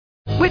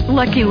With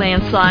Lucky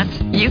Land Slots,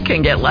 you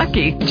can get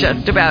lucky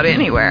just about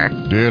anywhere.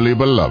 Dearly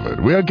beloved,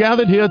 we are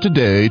gathered here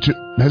today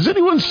to... Has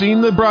anyone seen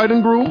the bride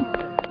and groom?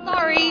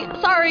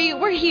 Sorry,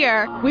 we're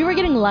here. We were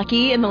getting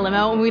lucky in the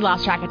limo and we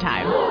lost track of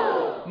time.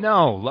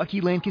 No,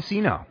 Lucky Land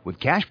Casino, with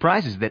cash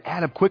prizes that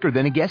add up quicker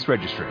than a guest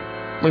registry.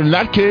 In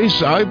that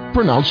case, I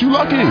pronounce you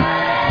lucky.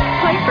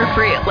 Play for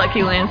free at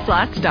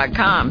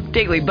LuckyLandSlots.com.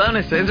 Daily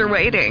bonuses are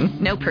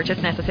waiting. No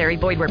purchase necessary.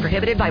 Void where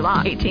prohibited by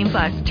law.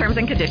 18+. Terms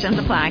and conditions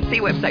apply. See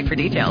website for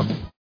details.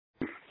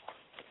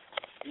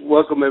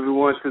 Welcome,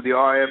 everyone, to the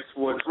RF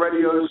Sports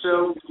Radio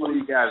Show. Coming to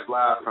you guys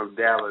live from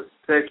Dallas,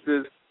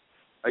 Texas.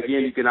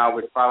 Again, you can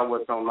always follow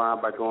us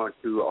online by going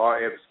to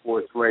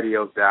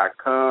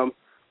rfsportsradio.com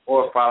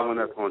or following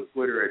us on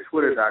Twitter at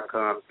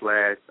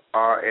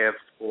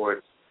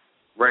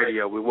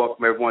twitter.com/rfsportsradio. We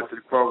welcome everyone to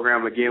the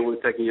program. Again, we're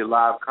taking your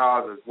live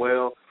calls as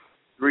well.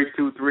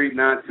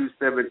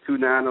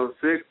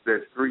 323-927-2906.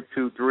 That's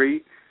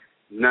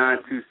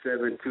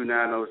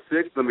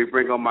 323-927-2906. Let me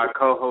bring on my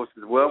co-host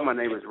as well. My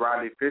name is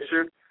Rodney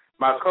Fisher.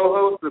 My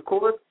co-host, of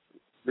course,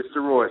 Mr.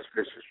 Royce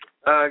Fisher.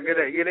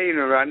 Good evening,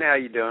 Rodney. How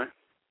you doing?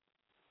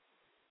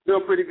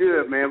 Doing pretty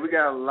good, man. We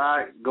got a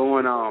lot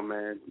going on,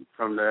 man,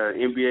 from the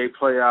NBA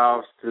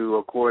playoffs to,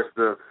 of course,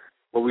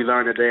 what we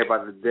learned today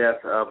about the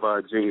death of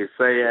Junior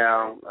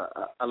Seau.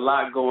 A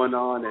lot going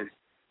on, and,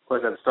 of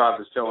course, at the start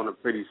of the show in a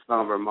pretty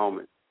somber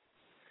moment.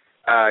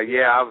 I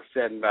was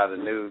saddened by the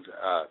news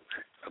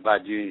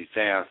about Junior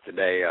Seau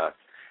today.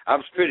 I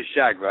was pretty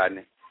shocked,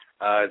 Rodney.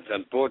 It's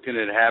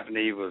unfortunate it happened.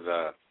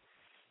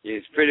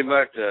 He's pretty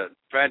much the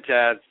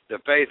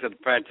face of the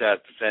franchise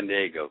for San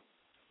Diego.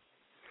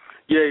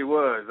 Yeah, he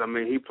was. I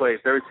mean, he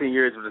played 13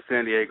 years with the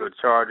San Diego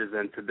Chargers,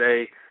 and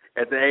today,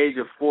 at the age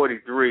of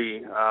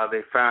 43,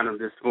 they found him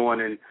this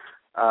morning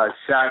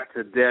shot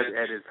to death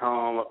at his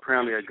home,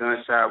 apparently a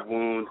gunshot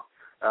wound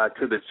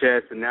to the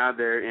chest, and now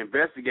they're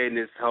investigating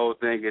this whole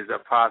thing as a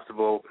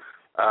possible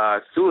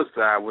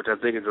suicide, which I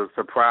think is a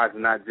surprise,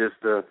 not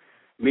just to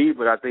me,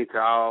 but I think to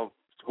all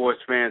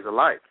sports fans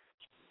alike.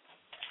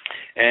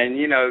 And,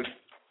 he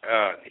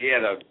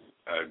had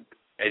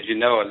as you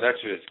know,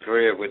 illustrious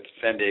career with the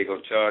San Diego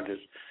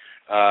Chargers.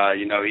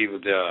 He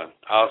was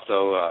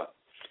also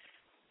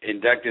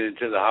inducted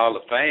into the Hall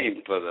of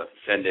Fame for the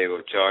San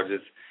Diego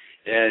Chargers.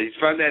 And he's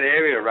from that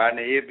area,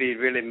 Rodney. He'll be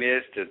really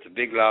missed. It's a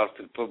big loss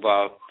to the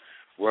football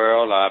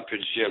world. I'm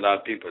pretty sure a lot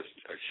of people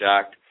are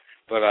shocked.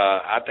 But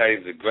I thought he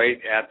was a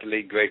great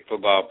athlete, great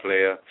football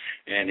player,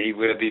 and he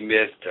will be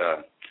missed.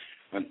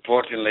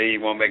 Unfortunately, he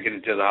won't make it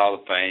into the Hall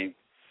of Fame.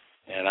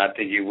 And I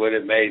think he would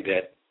have made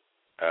that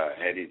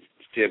had he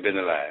still been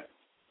alive.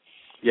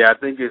 Yeah, I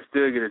think he'll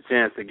still get a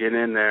chance to get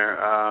in there,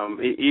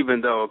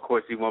 even though, of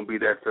course, he won't be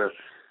there to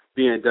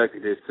be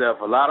inducted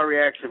himself. A lot of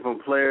reaction from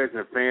players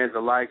and fans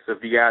alike, so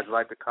if you guys would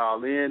like to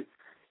call in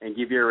and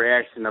give your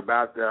reaction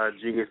about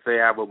Junior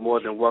Seau, we're more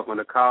than welcome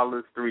to call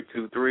us,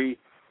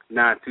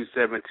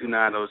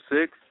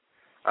 323-927-2906.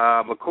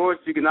 Of course,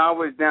 you can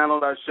always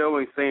download our show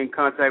and stay in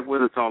contact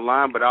with us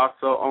online, but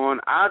also on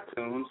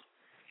iTunes.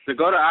 So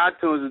go to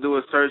iTunes and do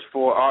a search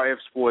for RF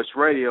Sports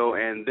Radio,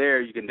 and there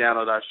you can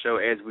download our show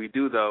as we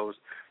do those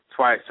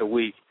twice a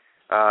week.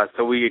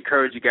 So we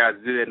encourage you guys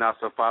to do that and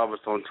also follow us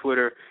on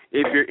Twitter.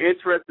 If you're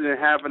interested in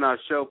having our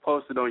show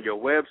posted on your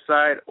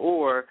website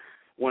or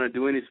want to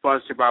do any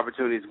sponsorship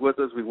opportunities with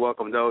us, we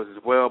welcome those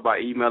as well by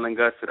emailing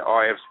us at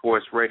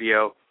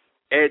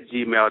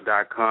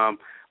rfsportsradio@gmail.com.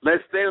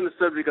 Let's stay on the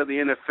subject of the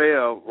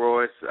NFL,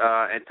 Royce,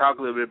 and talk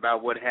a little bit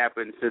about what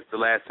happened since the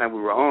last time we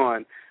were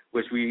on,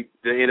 which the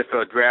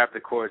NFL draft,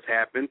 of course,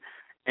 happened.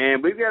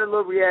 And we've got a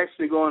little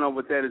reaction going on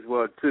with that as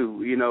well,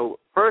 too.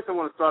 First I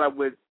want to start out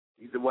with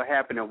what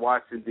happened in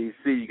Washington,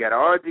 D.C. You got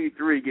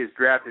RG3 gets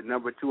drafted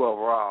number 2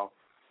 overall.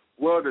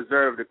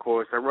 Well-deserved, of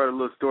course. I wrote a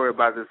little story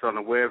about this on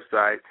the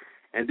website.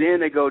 And then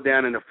they go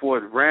down in the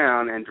 4th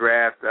round and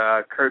draft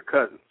Kirk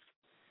Cousins.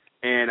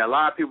 And a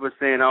lot of people are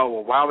saying,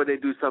 why would they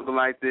do something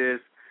like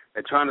this?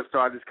 They're trying to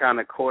start this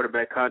kind of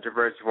quarterback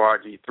controversy for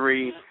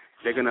RG3.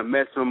 They're going to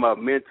mess him up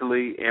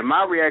mentally. And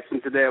my reaction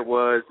to that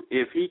was,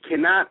 if he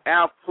cannot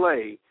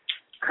outplay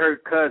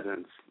Kirk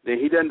Cousins, then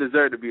he doesn't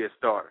deserve to be a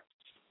starter.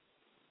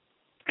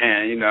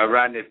 And,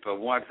 Rodney, for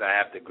once I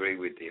have to agree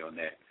with you on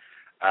that.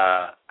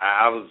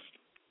 I was,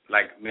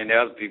 like many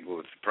other people,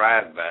 were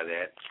surprised by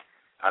that.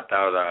 I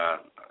thought,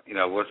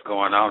 what's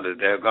going on is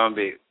there's going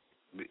to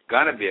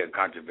be a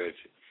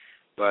controversy.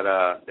 But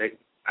I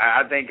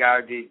think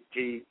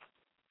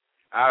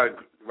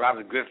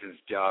Robert Griffin's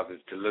job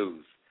is to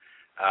lose.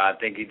 I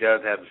think he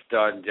does have a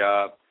starting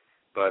job,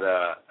 but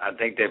I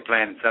think they're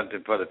planning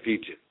something for the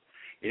future.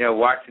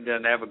 Washington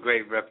doesn't have a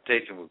great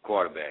reputation with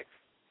quarterbacks.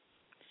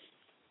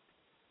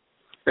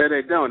 Yeah,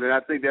 they don't, and I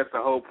think that's the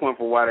whole point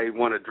for why they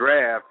want to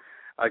draft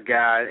a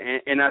guy.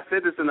 And I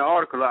said this in the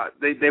article.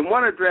 They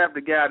want to draft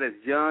a guy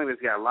that's young,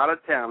 that's got a lot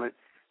of talent.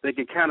 They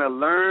can kind of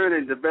learn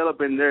and develop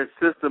in their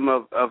system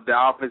of the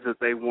offense that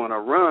they want to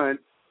run.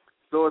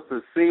 So it's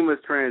a seamless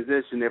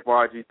transition if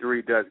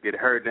RG3 does get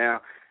hurt.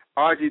 Now,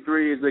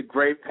 RG3 is a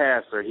great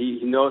passer. He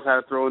knows how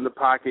to throw in the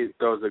pocket,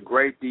 throws a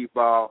great deep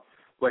ball.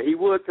 but he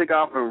will take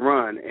off and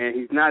run, and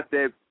he's not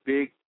that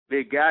big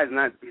guy.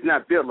 He's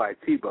not built like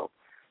Tebow.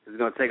 It's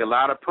going to take a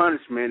lot of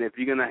punishment. If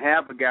you're going to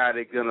have a guy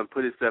that's going to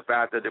put himself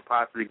out there to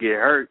possibly get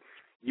hurt,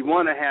 you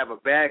want to have a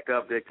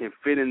backup that can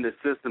fit in the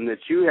system that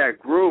you have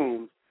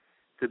groomed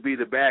to be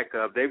the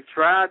backup. They've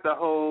tried the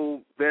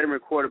whole veteran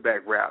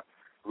quarterback route.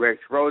 Rex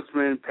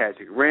Grossman,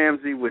 Patrick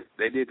Ramsey, which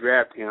they did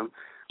draft him,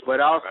 but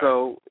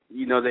also,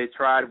 they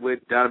tried with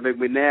Donovan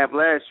McNabb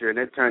last year, and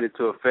that turned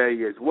into a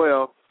failure as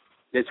well.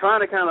 They're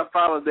trying to kind of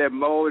follow that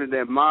mold and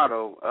that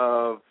model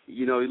of,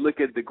 you look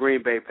at the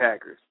Green Bay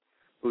Packers,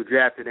 who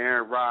drafted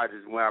Aaron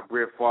Rodgers while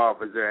Brett Favre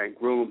was there and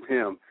groomed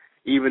him.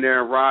 Even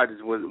Aaron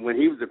Rodgers, when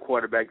he was a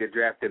quarterback, they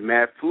drafted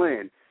Matt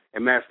Flynn.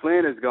 And Matt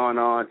Flynn has gone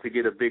on to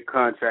get a big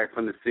contract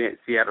from the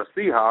Seattle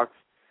Seahawks.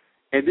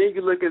 And then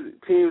you look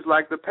at teams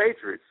like the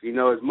Patriots.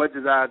 As much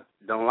as I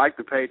don't like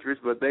the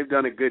Patriots, but they've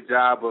done a good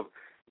job of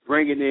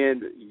bringing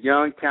in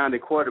young,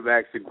 talented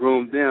quarterbacks to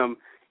groom them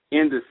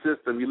in the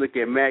system. You look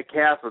at Matt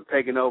Castle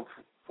taking over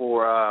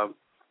for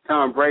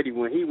Tom Brady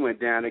when he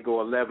went down. They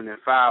go 11-5,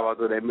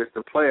 although they missed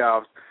the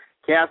playoffs.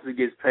 Castle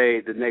gets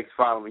paid the next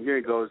following year.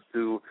 He goes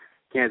to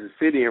Kansas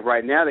City, and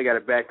right now they got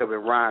a backup in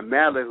Ryan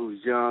Mallett, who's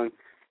young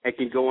and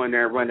can go in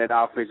there and run that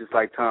offense just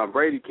like Tom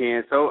Brady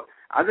can. So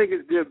I think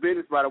it's good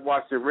business by the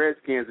Washington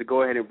Redskins to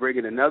go ahead and bring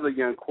in another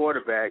young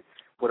quarterback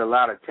with a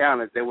lot of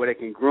talent that way they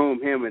can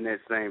groom him in that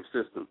same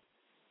system.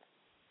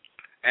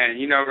 And,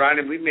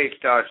 Ronnie, we may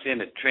start seeing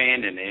a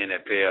trend in the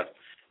NFL.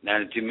 Now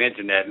that you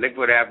mentioned that, look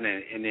what happened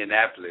in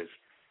Indianapolis.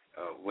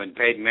 When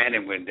Peyton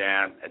Manning went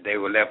down, they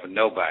were left with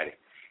nobody.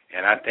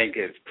 And I think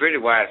it's a pretty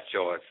wise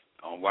choice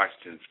on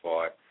Washington's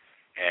part.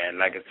 And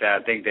like I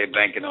said, I think they're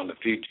banking on the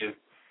future.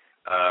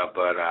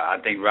 But I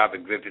think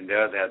Robert Griffin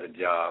does have the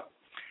job.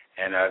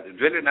 And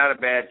it's really not a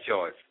bad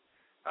choice.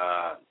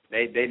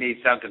 They need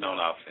something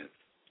on offense.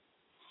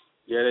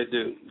 Yeah, they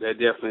do. They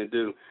definitely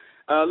do.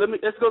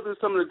 Let's go through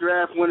some of the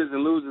draft winners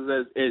and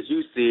losers as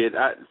you see it.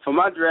 For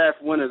my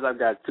draft winners, I've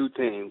got two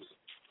teams.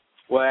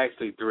 Well,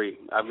 actually three.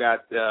 I've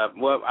got,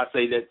 I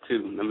say that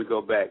two. Let me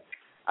go back.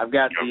 I've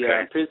got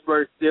the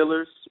Pittsburgh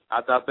Steelers.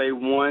 I thought they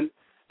won.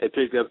 They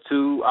picked up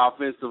two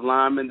offensive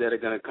linemen that are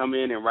going to come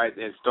in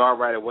and start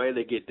right away.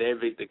 They get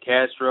David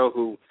DeCastro,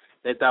 who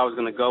they thought was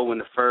going to go in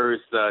the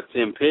first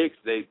 10 picks.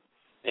 They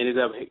ended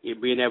up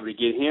being able to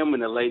get him in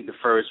the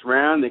first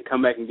round. They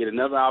come back and get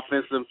another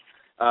offensive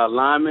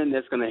lineman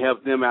that's going to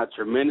help them out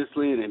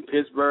tremendously. And in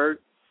Pittsburgh,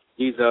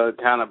 he's a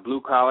kind of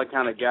blue-collar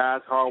kind of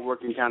guys,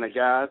 hard-working kind of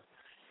guys.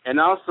 And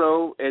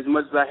also, as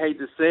much as I hate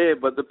to say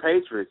it, but the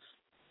Patriots,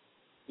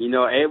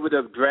 able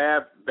to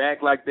draft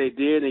back like they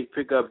did and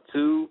pick up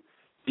two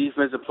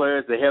defensive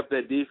players to help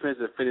that defense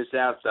and finish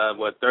out,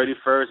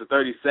 31st or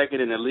 32nd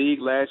in the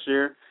league last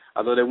year.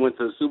 Although they went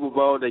to the Super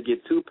Bowl, they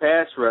get two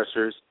pass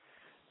rushers.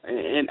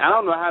 And I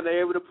don't know how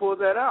they're able to pull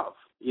that off.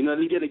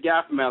 They get a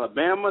guy from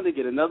Alabama. They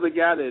get another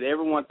guy that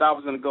everyone thought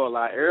was going to go a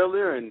lot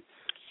earlier. And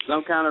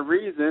some kind of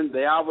reason,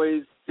 they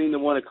always seem to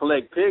want to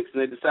collect picks.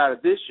 And they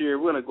decided this year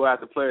we're going to go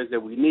after players that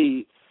we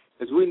need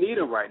because we need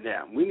them right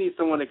now. We need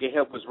someone that can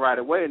help us right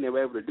away, and they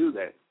were able to do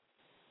that.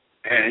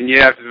 And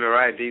you're absolutely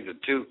right. These are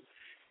two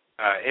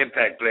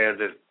impact players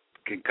that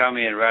can come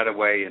in right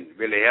away and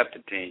really help the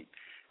team.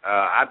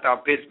 I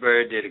thought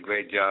Pittsburgh did a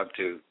great job,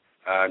 too.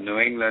 New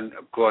England,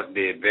 of course,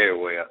 did very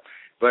well.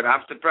 But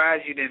I'm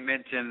surprised you didn't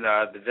mention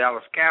the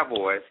Dallas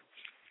Cowboys,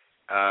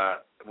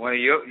 one of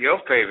your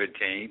favorite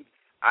teams.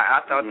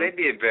 I thought they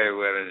did very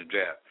well in the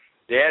draft.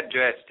 They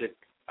addressed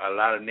a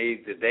lot of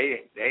needs that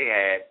they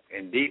had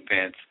in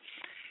defense,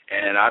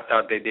 and I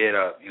thought they did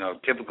a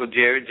typical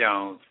Jerry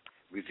Jones.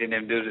 We've seen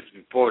him do this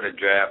before the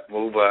draft,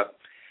 move up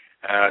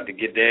to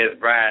get Dez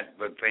Bryant,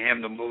 but for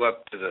him to move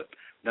up to the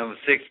number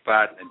 6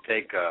 spot and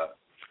take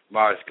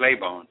Morris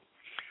Claiborne,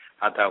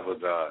 I thought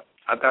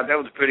that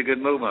was a pretty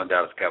good move on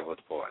Dallas Cowboys'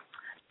 part.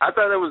 I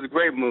thought that was a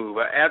great move.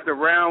 After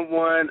round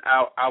one,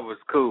 I was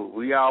cool.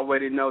 We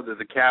already know that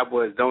the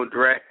Cowboys don't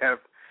draft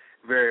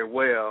very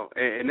well,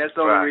 and that's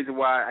the only reason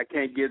why I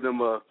can't give them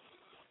a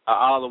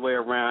all the way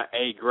around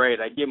A grade.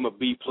 I give them a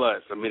B+.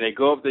 I mean, they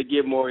go up, they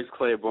get Morris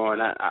Claiborne.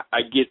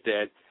 I get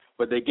that,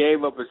 but they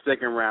gave up a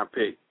second-round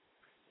pick.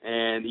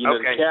 And,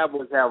 the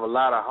Cowboys have a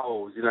lot of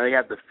holes. They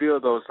have to fill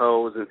those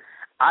holes. And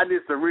I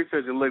did some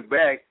research and look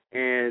back,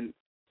 and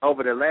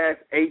over the last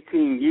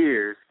 18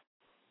 years,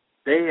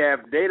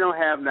 they don't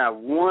have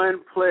not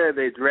one player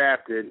they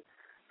drafted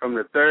from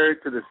the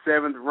 3rd to the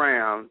 7th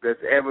round that's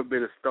ever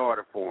been a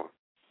starter for them,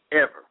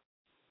 ever.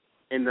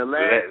 In the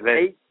last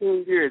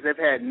 18 years, they've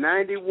had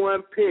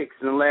 91 picks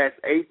in the last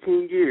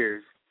 18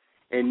 years,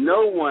 and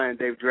no one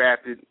they've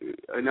drafted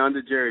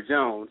under Jerry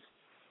Jones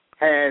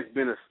has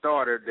been a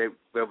starter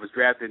that was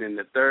drafted in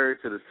the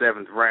 3rd to the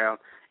 7th round.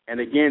 And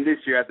again, this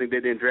year, I think they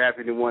didn't draft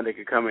anyone that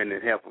could come in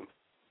and help them.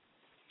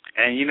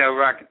 And,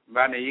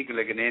 Rodney, you can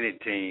look at any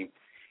team.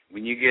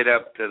 When you get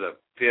up to the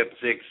 5th,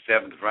 6th,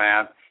 7th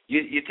round,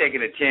 you're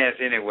taking a chance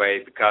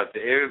anyway because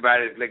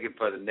everybody's looking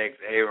for the next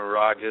Aaron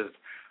Rodgers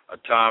or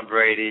Tom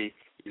Brady,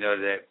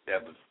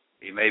 that was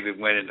he maybe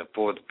went in the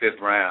 4th,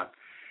 5th round.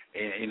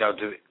 And,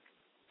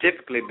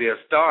 typically be a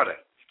starter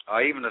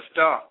or even a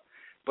star.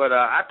 But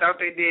I thought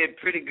they did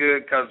pretty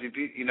good because,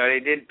 they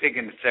didn't pick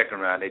in the second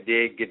round. They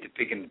did get to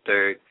pick in the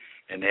third,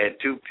 and they had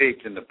 2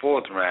 picks in the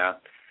fourth round.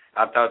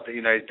 I thought that,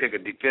 they took a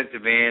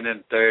defensive end in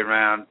the third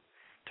round,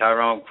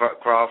 Tyrone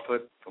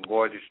Crawford from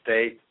Boise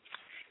State.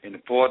 In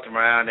the fourth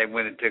round, they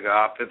went and took an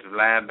offensive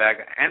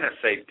linebacker and a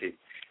safety.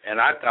 And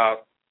I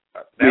thought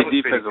that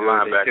was pretty good.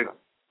 Linebacker.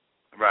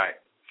 Right.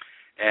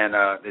 And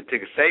they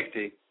took a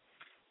safety.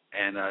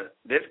 And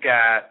this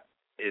guy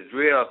is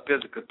real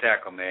physical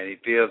tackle, man. He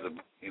feels,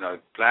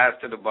 flies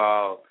to the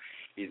ball.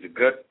 He's a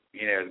good,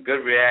 has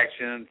good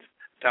reactions.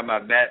 Talking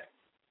about Matt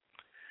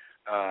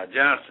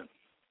Johnson.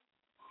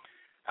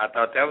 I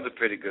thought that was a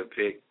pretty good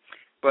pick.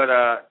 But,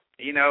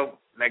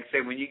 like I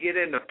say, when you get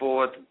in the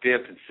 4th,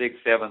 5th, and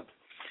 6th, 7th,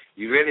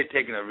 you're really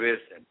taking a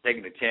risk and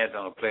taking a chance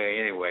on a player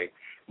anyway.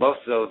 Most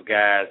of those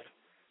guys,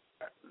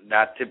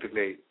 not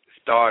typically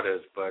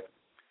starters, but,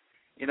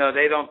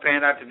 they don't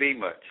pan out to be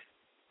much.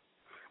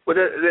 Well,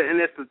 and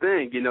that's the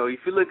thing, if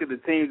you look at the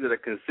teams that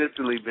have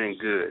consistently been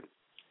good,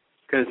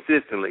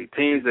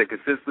 teams that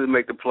consistently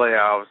make the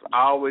playoffs,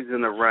 always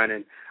in the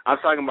running. I'm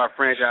talking about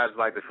franchises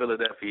like the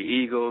Philadelphia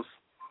Eagles,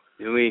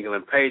 the New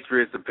England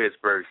Patriots, the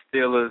Pittsburgh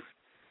Steelers,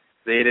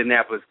 the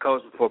Indianapolis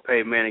Colts before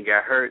Peyton Manning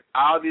got hurt.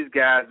 All these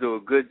guys do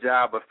a good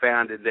job of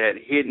finding that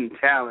hidden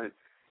talent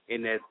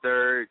in that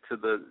 3rd to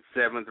the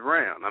 7th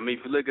round. I mean,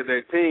 if you look at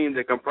their team,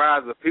 they're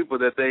comprised of people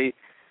that they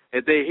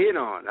hit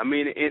on. I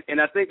mean,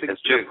 and I think the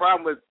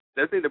problem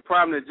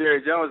that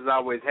Jerry Jones has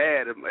always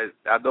had,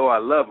 although I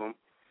love him,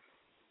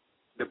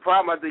 the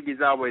problem I think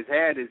he's always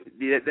had is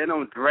they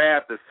don't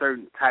draft a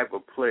certain type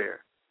of player.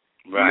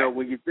 Right.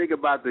 When you think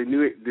about the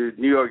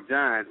New York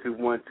Giants, who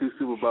won 2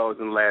 Super Bowls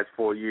in the last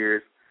 4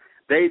 years,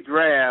 they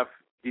draft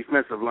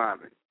defensive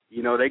linemen.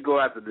 They go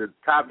after the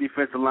top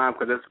defensive line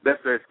because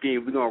that's their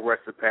scheme. We're going to rush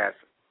the passer.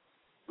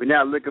 We're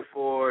not looking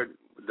for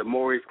the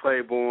Maurice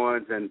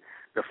Claibornes and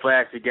the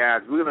flashy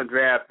guys. We're going to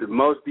draft the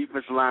most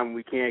defensive linemen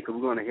we can because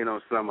we're going to hit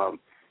on some of them.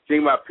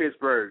 Think about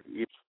Pittsburgh.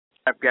 You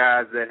have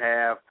guys that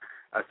have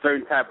a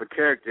certain type of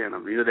character in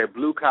them. They're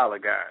blue-collar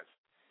guys.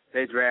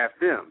 They draft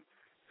them.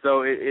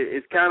 So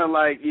it's kind of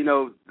like,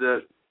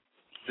 the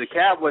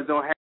Cowboys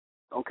don't have,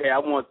 okay, I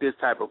want this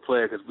type of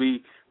player because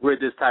we're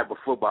this type of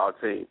football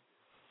team.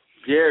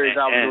 Jerry's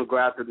always going to go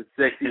after the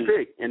sexy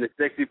pick, and the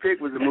sexy pick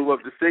was to move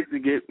up to 6 to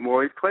get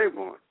Maurice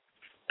Claiborne.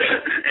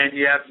 And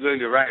you're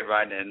absolutely right,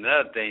 Rodney. And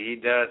another thing, he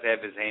does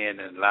have his hand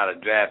in a lot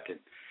of drafting,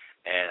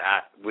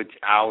 which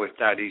I always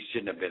thought he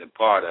shouldn't have been a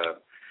part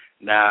of.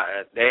 Now,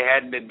 they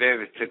hadn't been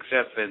very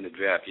successful in the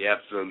draft. You're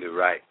absolutely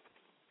right.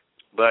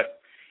 But,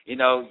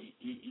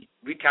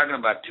 we're talking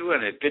about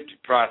 250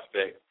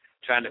 prospects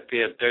trying to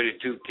fill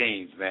 32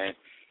 teams, man.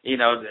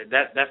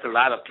 That's a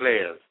lot of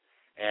players.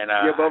 And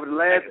but over the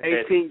last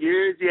 18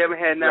 years, you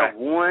haven't had not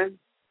one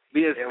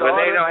be a starter. Well,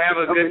 they don't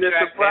have a good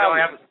track.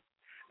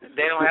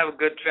 They don't have a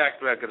good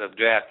track record of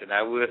drafting.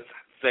 I would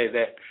say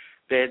that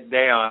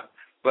they aren't.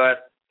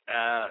 But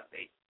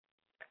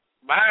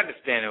my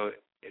understanding,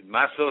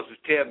 my sources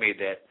tell me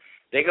that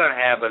they're going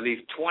to have at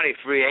least 20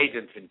 free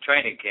agents in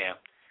training camp.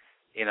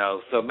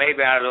 So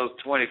maybe out of those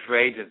 20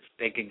 free agents,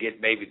 they can get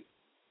maybe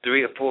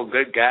 3 or 4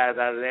 good guys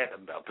out of that,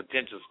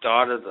 potential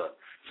starters or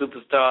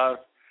superstars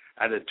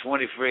out of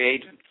 20 free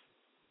agents.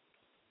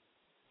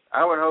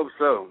 I would hope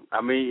so.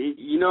 I mean,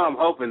 I'm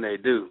hoping they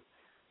do.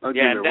 Don't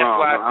get me that's wrong.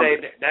 why I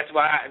say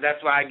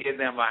that's why I give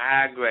them a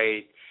high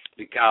grade,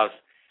 because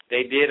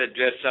they did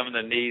address some of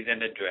the needs in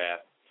the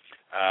draft.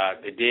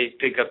 They did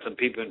pick up some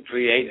people in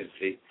free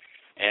agency,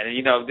 and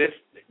this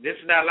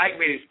is not like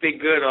me to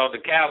speak good on the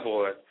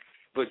Cowboys,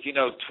 but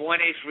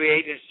 20 free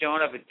agents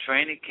showing up at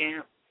training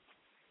camp.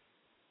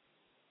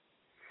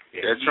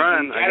 They're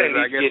trying.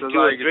 I guess that's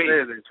all you can say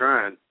is they're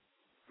trying.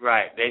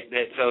 Right.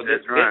 So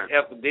this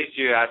effort this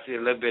year, I see a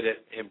little bit of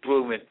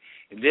improvement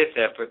in this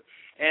effort.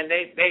 And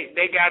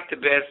they got the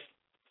best,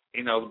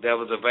 that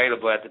was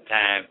available at the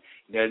time.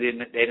 They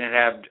didn't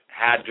have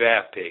high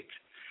draft picks,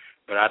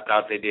 but I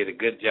thought they did a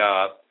good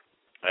job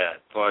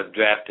for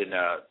drafting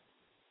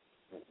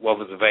what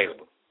was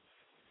available.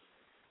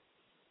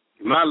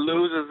 My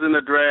losers in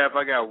the draft,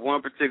 I got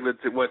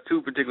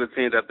two particular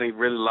teams I think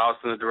really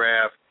lost in the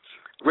draft.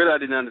 Really, I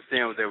didn't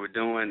understand what they were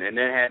doing, and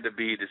that had to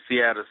be the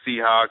Seattle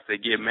Seahawks. They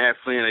give Matt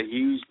Flynn a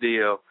huge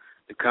deal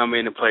to come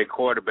in and play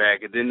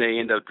quarterback, and then they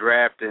end up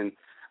drafting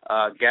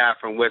a guy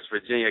from West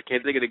Virginia. I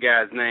can't think of the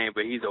guy's name,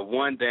 but he's a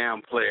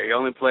one-down player. He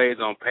only plays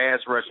on pass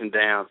rushing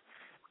downs.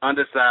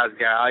 Undersized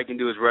guy. All he can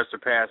do is rush the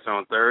passer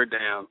on 3rd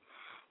down.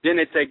 Then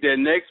they take their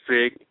next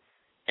pick,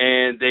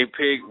 and they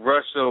pick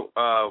Russell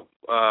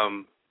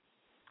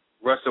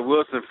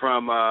Wilson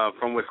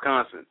from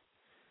Wisconsin.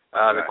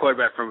 The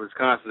quarterback from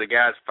Wisconsin. The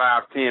guy's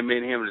 5'10", me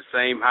and him the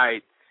same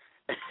height,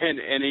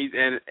 and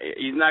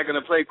he's not going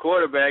to play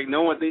quarterback.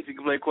 No one thinks he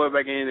can play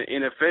quarterback in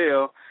the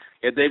NFL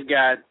if they've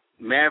got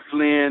Matt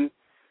Flynn,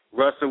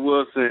 Russell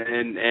Wilson,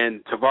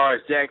 and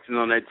Tavares Jackson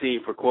on that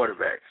team for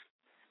quarterbacks.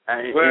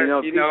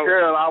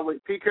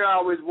 Pete Carroll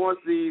always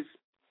wants these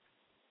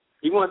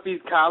He wants these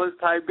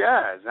college-type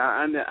guys.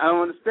 I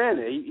don't understand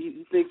it.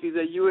 He thinks he's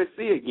at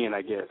USC again,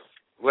 I guess.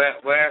 Well,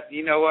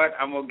 you know what?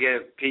 I'm going to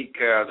give Pete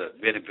Carroll the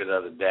benefit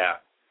of the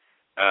doubt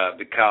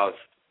because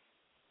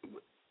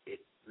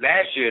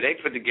last year they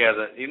put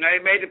together, they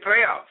made the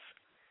playoffs.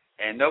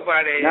 And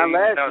nobody. Not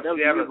last year, that was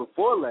the year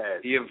before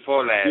last. Year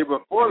before last. Year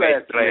before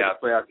last,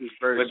 playoffs.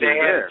 But they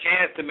had a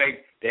chance to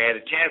make. They had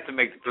a chance to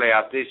make the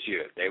playoffs this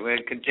year. They were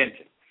in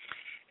contention,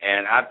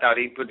 and I thought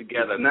he put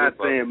together.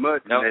 Not saying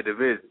much in that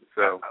division.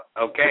 So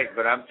okay,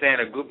 but I'm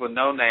saying a group of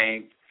no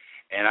names,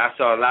 and I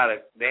saw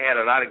They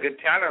had a lot of good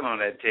talent on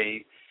that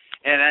team,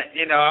 and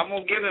I'm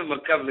gonna give him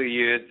a couple of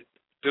years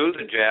through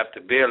the draft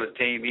to build a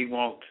team he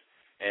wants,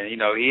 and he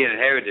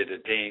inherited a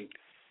team.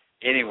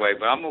 Anyway,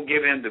 but I'm going to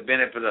give him the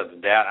benefit of the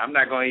doubt. I'm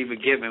not going to even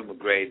give him a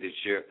grade this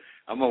year.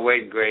 I'm going to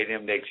wait and grade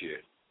him next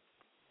year.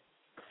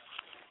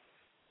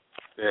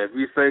 Yeah, if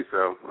you say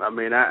so. I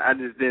mean, I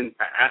just didn't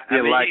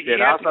feel like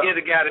that. You have to give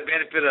the guy the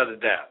benefit of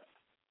the doubt.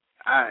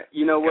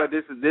 You know what?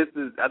 This is.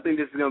 I think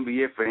this is going to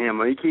be it for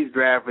him. He keeps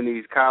drafting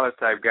these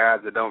college-type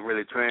guys that don't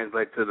really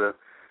translate to the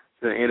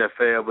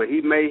NFL, but he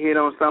may hit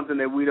on something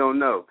that we don't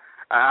know.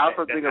 I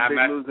also think a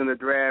big loser in the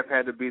draft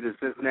had to be the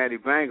Cincinnati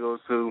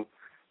Bengals, who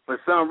for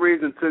some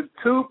reason took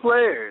two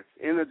players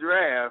in the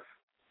draft,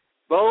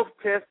 both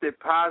tested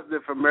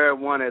positive for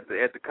marijuana at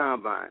the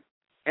combine.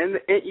 And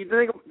you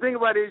think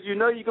about it is, you're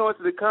going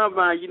to the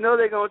combine,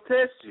 they're going to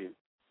test you.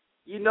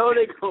 They're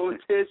going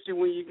to test you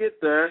when you get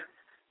there,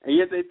 and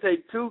yet they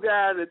take two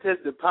guys that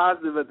tested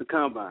positive at the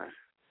combine.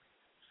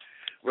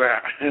 Well,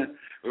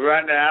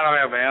 right now I don't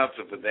have an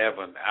answer for that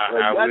one.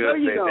 I will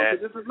say that.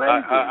 It's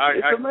amazing.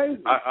 It's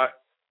amazing.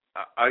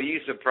 Are you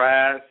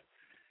surprised?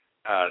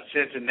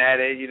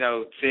 Cincinnati,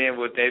 seeing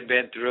what they've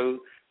been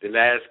through the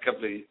last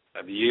couple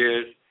of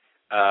years,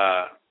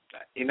 I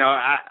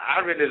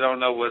really don't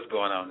know what's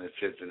going on in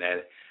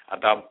Cincinnati. I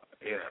thought,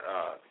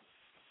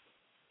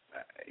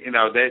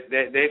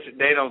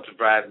 they don't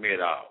surprise me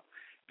at all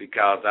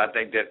because I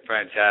think that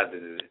franchise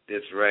is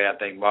disarray. I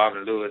think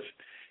Marvin Lewis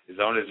is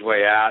on his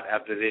way out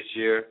after this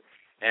year,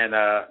 and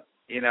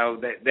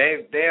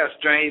they're a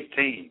strange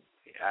team.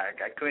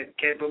 I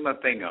can't put my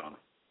finger on them.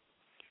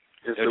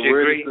 It's the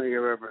weirdest thing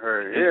I've ever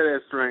heard. Yeah,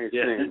 that's strange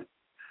thing.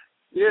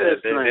 Yeah, that's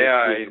strange. They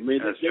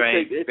are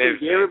strange. They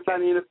take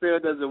everybody in the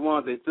field doesn't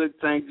want. They took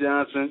Tank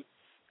Johnson.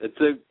 They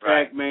took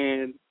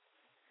Pac-Man.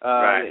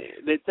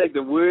 They take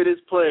the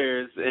weirdest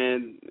players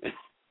and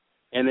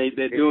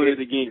they're doing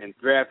it again,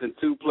 drafting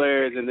two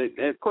players, and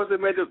of course they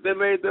made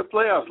the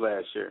playoffs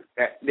last year.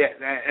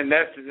 And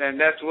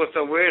that's what's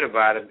so weird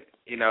about it,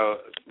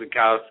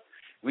 because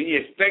when you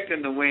expect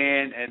them to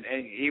win,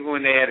 and even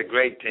when they had a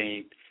great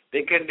team,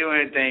 they couldn't do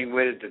anything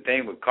with it. The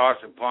thing with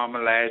Carson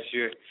Palmer last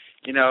year,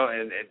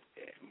 and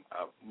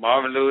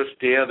Marvin Lewis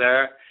still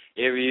there.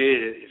 Every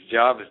year his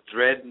job is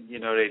threatened.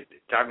 They're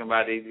talking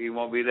about he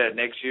won't be there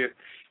next year.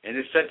 And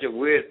it's such a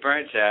weird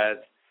franchise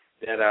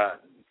that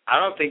I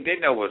don't think they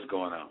know what's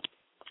going on.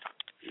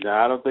 No,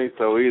 I don't think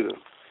so either.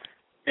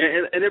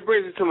 And it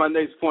brings me to my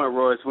next point,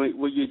 Royce.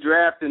 When you're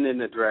drafting in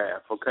the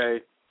draft,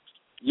 okay,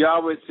 you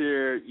always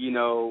hear,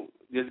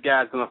 this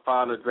guy's going to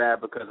fall in the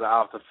draft because of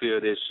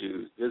off-the-field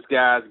issues. This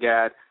guy's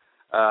got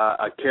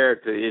a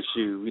character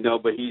issue,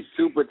 but he's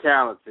super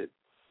talented.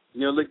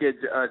 Look at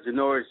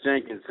Janoris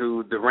Jenkins,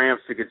 who the Rams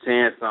took a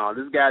chance on.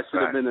 This guy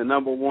should have been the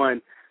number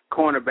one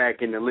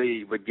cornerback in the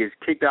league, but gets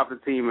kicked off the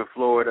team in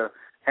Florida,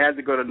 has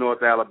to go to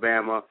North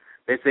Alabama.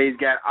 They say he's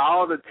got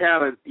all the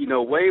talent,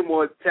 way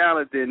more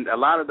talent than a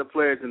lot of the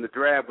players in the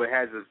draft, but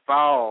has his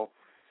fall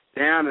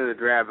down in the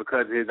draft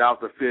because of his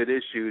off-the-field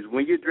issues.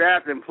 When you're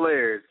drafting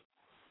players,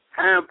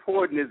 how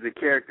important is the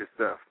character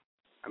stuff?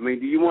 I mean,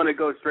 do you want to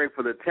go straight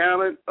for the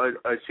talent, or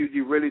should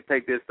you really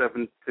take this stuff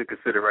into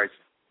consideration?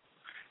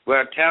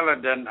 Well,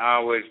 talent doesn't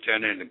always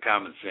turn into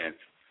common sense.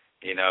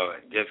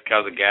 Just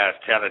because a guy's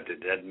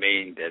talented doesn't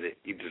mean that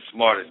he's the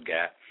smartest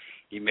guy.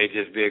 He may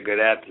just be a good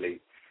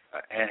athlete.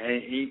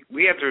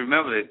 We have to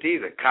remember that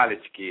these are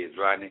college kids,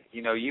 Rodney.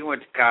 You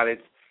went to college.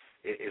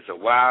 It's a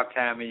wild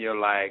time in your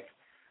life,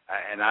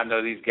 and I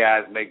know these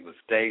guys make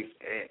mistakes.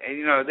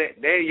 And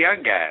they're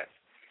young guys.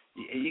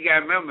 You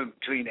got to remember,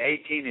 between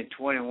 18 and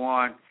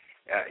 21,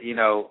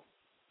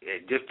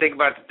 just think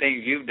about the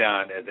things you've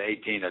done as an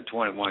 18 or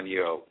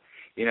 21-year-old.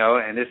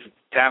 And this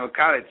time of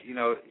college,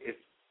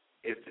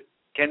 it's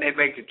can they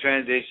make the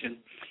transition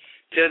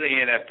to the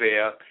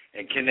NFL,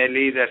 and can they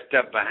leave that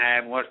stuff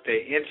behind once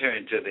they enter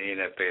into the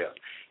NFL?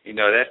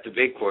 That's the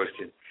big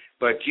question.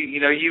 But,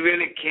 you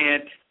really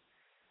can't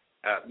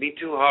be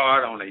too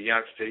hard on a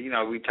youngster.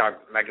 We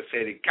talk, like I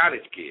said,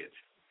 college kids,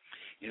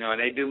 and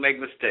they do make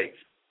mistakes.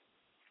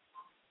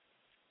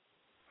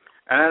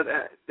 And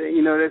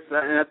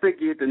I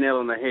think you hit the nail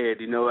on the head.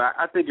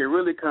 I think it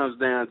really comes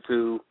down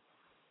to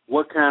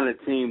what kind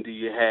of team do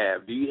you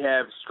have? Do you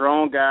have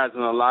strong guys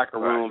in the locker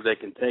room that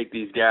can take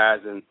these guys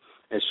and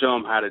show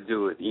them how to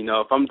do it?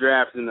 If I'm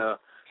drafting a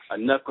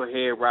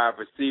knucklehead wide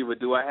receiver,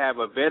 do I have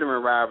a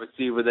veteran wide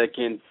receiver that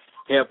can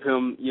help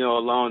him,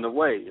 along the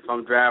way? If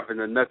I'm drafting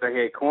a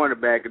knucklehead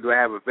cornerback, do I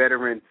have a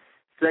veteran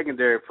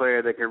secondary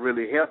player that can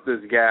really help this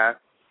guy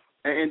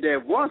and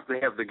that wants to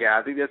help the guy.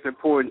 I think that's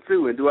important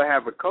too. And do I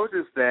have a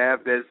coaching staff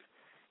that's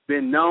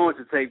been known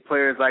to take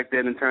players like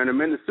that and turn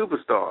them into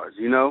superstars?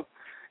 You know,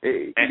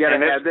 you got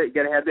to have that. You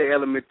got to have that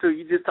element too.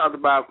 You just talked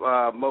about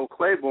Mo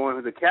Claiborne,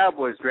 who the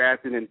Cowboys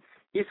drafted, and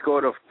he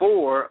scored a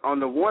 4 on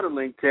the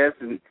Wonderlink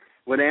test. And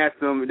when they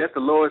asked him, that's the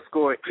lowest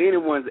score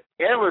anyone's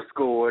ever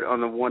scored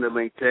on the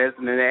Wonderlink test.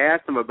 And then they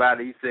asked him about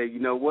it. He said, you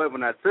know what?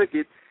 When I took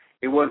it,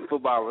 it wasn't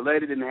football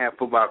related. Didn't have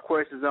football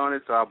questions on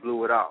it, so I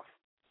blew it off.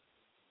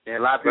 And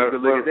a lot of people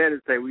look at that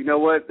and say, well, you know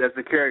what? That's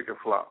a character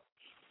flaw.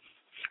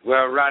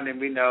 Well, Rodney,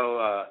 we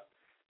know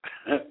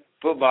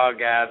football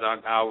guys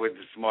aren't always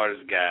the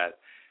smartest guys.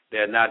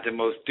 They're not the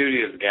most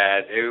studious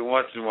guys. Every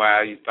once in a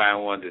while you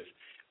find one that's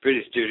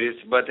pretty studious,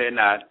 but they're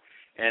not.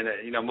 And,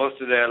 most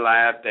of their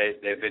life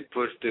they've been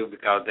pushed through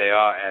because they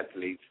are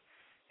athletes.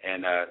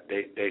 And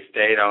they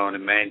stayed on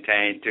and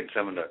maintained, took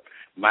some of the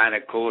minor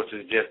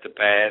courses just to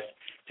pass,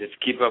 just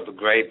keep up a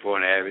grade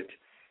point average.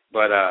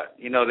 But,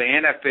 the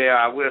NFL,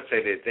 I will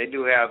say this, they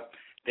do have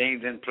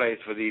things in place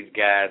for these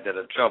guys that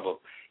are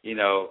trouble.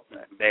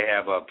 They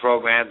have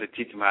programs that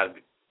teach them how to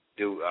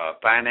do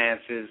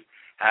finances,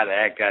 how to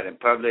act out in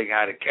public,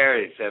 how to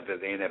carry themselves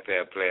as an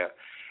NFL player.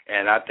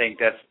 And I think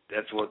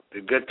that's what the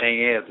good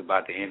thing is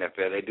about the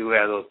NFL. They do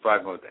have those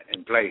programs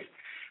in place.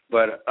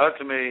 But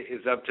ultimately,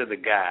 it's up to the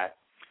guy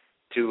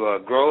to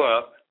grow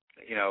up.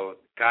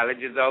 College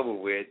is over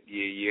with.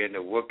 You're in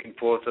the working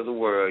force of the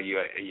world.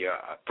 You're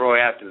a pro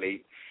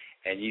athlete,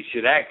 and you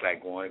should act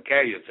like one and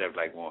carry yourself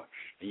like one.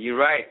 And you're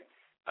right.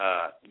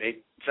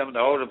 Some of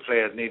the older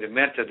players need to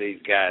mentor these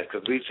guys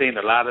because we've seen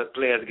a lot of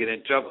players get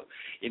in trouble.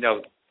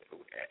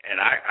 And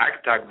I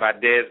could talk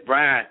about Dez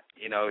Bryant.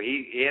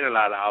 He had a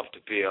lot of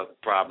off-the-field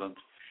problems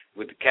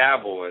with the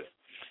Cowboys.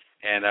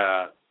 And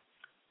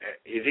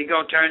is he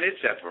going to turn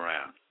himself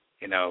around?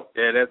 Yeah,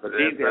 that's like a I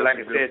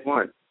good said,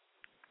 point.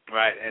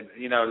 Right. And,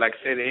 like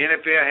I said, the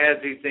NFL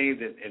has these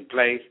things in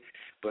place,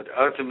 but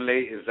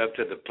ultimately it's up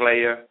to the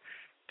player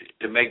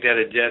to make that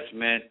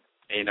adjustment.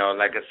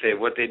 Like I said,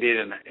 what they did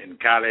in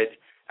college,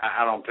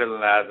 I don't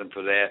penalize them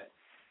for that.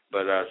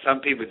 But some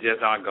people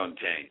just aren't going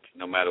to change,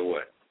 no matter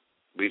what.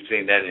 We've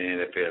seen that in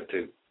the NFL,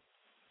 too.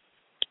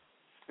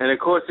 And, of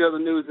course, the other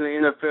news in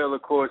the NFL,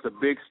 of course, a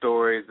big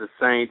story is the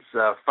Saints.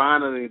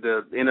 Finally,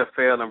 the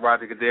NFL and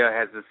Roger Goodell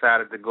has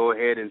decided to go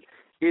ahead and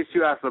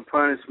issue out some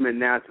punishment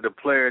now to the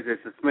players. They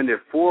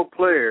suspended 4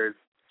 players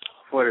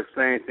for the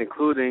Saints,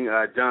 including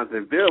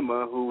Jonathan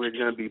Vilma, who is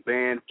going to be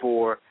banned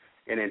for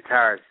an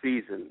entire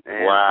season.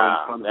 And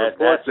wow. From the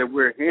reports that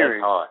we're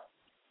hearing,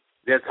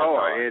 that's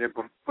hard. And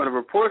from the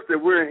reports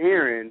that we're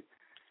hearing,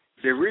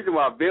 the reason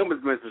why Vilma's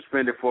been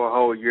suspended for a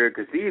whole year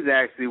because he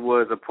actually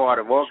was a part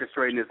of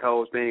orchestrating this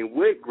whole thing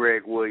with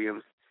Greg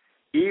Williams,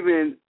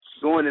 even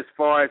going as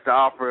far as to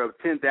offer up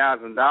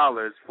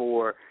 $10,000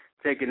 for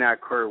taking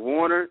out Kurt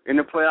Warner in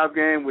the playoff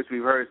game, which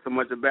we've heard so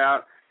much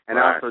about, and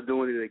also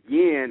doing it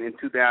again in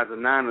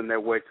 2009 on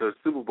their way to a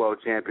Super Bowl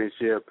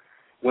championship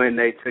when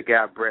they took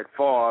out Brett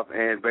Favre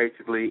and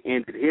basically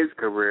ended his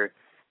career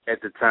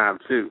at the time,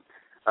 too.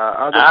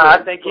 I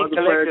think he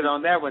collected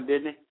on that one,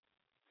 didn't he?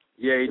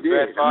 Yeah, he did.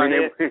 Brett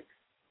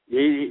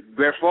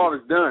Favre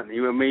is done.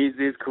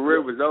 His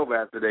career was over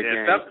after that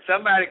game.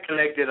 Somebody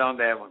collected on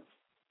that one,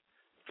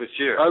 for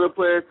sure. Other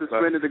players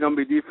suspended are going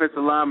to be defensive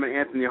lineman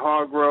Anthony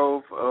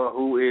Hargrove,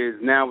 who is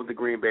now with the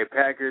Green Bay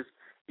Packers.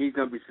 He's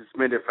going to be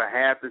suspended for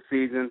half the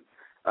season,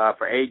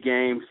 for 8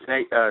 games.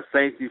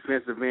 Saints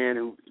defensive end,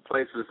 who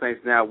plays for the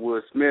Saints now,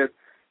 Will Smith,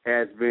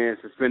 has been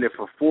suspended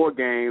for 4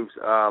 games.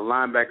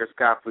 Linebacker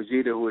Scott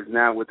Fujita, who is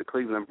now with the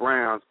Cleveland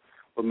Browns,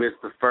 will miss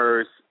the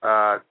first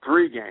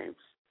 3 games.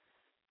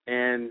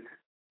 And,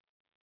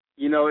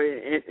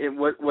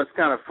 what's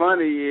kind of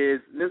funny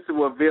is this is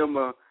what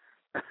Vilma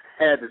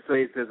had to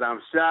say. He says, I'm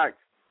shocked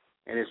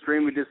and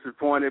extremely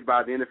disappointed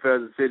by the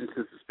NFL's decision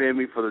to suspend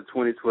me for the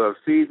 2012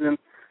 season.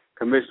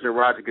 Commissioner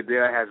Roger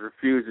Goodell has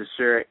refused to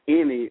share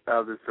any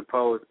of the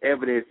supposed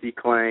evidence he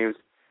claims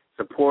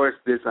supports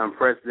this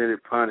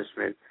unprecedented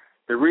punishment.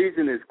 The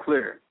reason is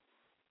clear.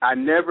 I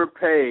never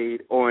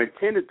paid or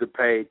intended to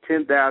pay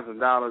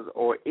 $10,000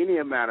 or any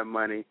amount of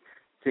money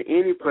to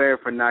any player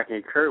for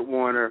knocking Kurt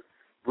Warner,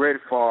 Brett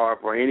Favre,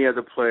 or any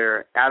other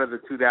player out of the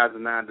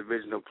 2009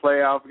 divisional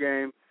playoff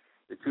game,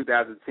 the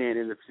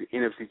 2010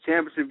 NFC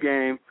Championship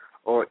game,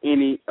 or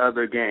any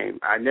other game.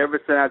 I never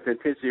set out to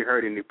intentionally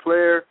hurt any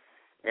player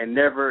and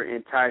never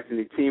enticed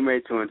any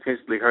teammate to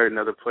intentionally hurt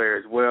another player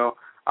as well.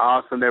 I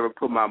also never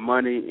put my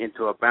money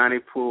into a bounty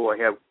pool or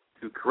helped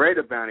to create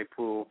a bounty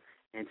pool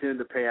intended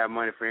to pay out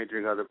money for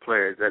injuring other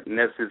players. And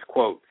that's his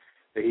quote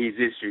that he's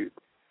issued.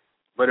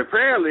 But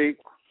apparently,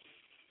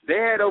 they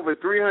had over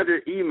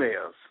 300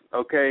 emails,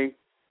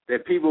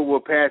 that people were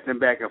passing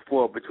back and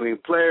forth between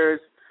players,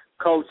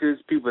 coaches,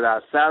 people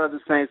outside of the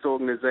Saints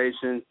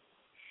organization.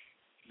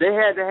 They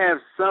had to have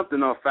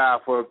something on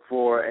file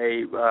for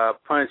a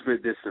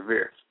punishment this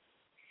severe.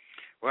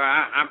 Well,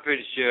 I'm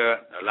pretty sure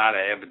a lot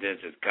of evidence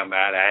has come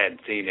out. I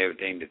hadn't seen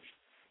everything that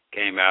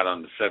came out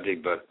on the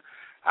subject, but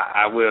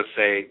I will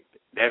say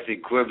that's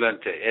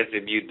equivalent to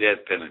SMU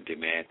death penalty,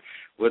 man.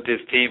 What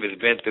this team has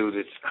been through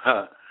this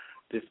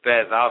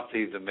past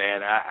offseason,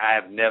 man, I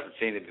have never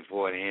seen it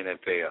before in the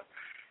NFL.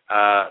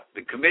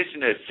 The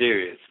commissioner is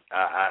serious.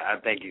 I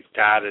think he's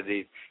tired of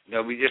these. You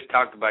know, we just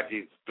talked about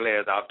these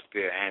players off the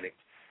field antics.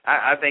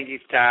 I think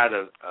he's tired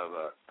of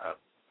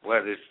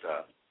where this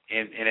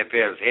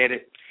NFL is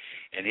headed,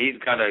 and he's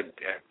going to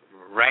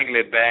wrangle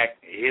it back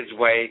his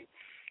way.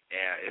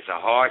 It's a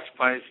harsh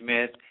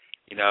punishment.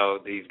 You know,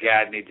 these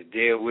guys need to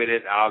deal with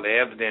it. All the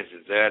evidence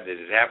is there that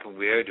it happened.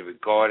 We heard the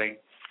recording.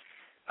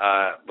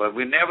 But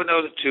we never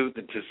know the truth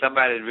until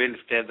somebody really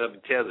stands up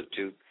and tells the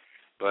truth.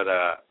 But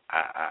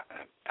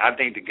I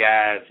think the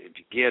guys, if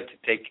you give to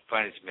take your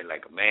punishment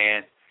like a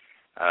man,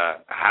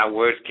 how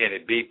worse can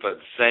it be for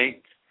the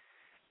Saints?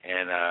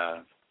 And,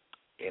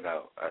 you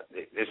know,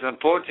 it's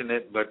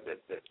unfortunate, but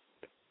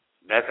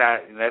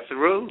that's the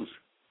rules.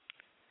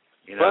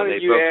 You know, they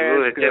broke the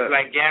rules. It's just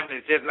like gambling.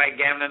 It's just like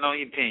gambling on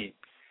your team.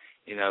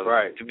 You know,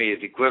 right. To me,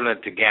 it's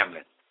equivalent to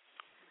gambling.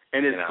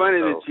 And it's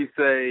funny that you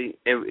say.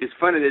 It's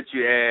funny that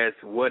you ask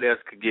what else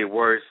could get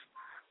worse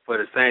for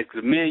the Saints,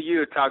 because me and you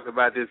have talked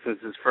about this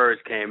since this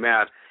first came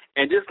out.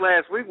 And just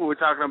last week we were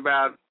talking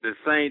about the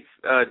Saints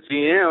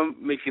GM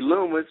Mickey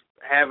Loomis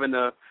having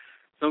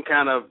some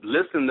kind of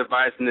listening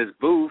device in his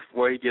booth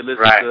where he could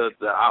listen to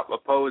the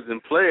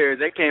opposing players.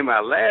 They came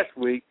out last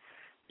week.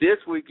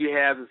 This week you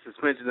have the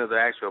suspension of the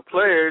actual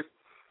players.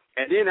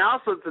 And then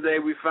also today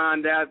we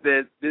found out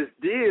that this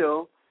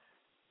deal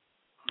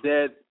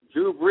that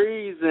Drew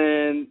Brees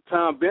and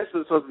Tom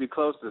Benson are supposed to be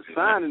close to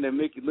signing and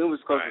Mickey Loomis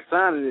is close to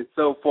signing is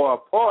so far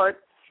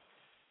apart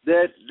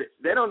that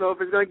they don't know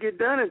if it's going to get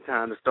done in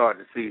time to start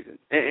the season.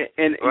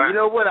 And you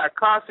know what? I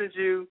cautioned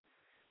you.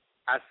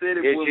 I said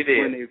it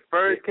when it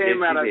first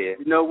came out.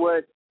 You know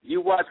what?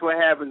 You watch what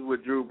happens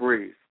with Drew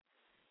Brees.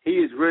 He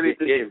is really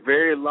thinking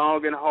very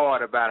long and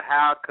hard about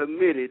how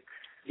committed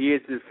he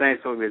is to the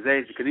Saints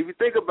organization. Because if you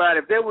think about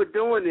it, if they were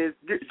doing this,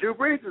 Drew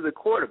Brees is a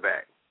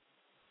quarterback.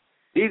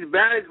 These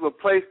boundaries were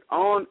placed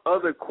on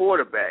other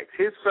quarterbacks,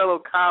 his fellow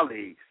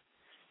colleagues.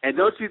 And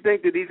don't you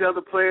think that these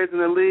other players in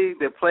the league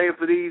that play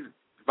for these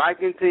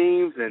Viking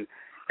teams and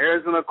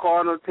Arizona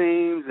Cardinal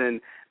teams and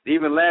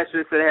even last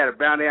year they had a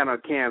bounty out on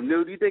Cam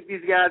Newton, do you think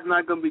these guys are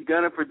not going to be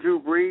gunning for Drew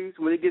Brees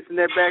when he gets in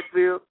that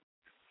backfield?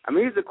 I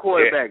mean, he's a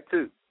quarterback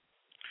too.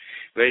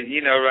 But,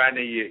 you know,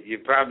 Rodney, you're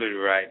probably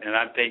right. And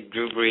I think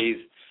Drew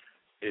Brees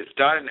is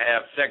starting to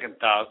have second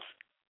thoughts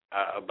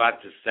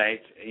about the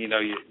Saints. You know,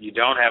 you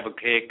don't have a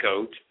head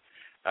coach.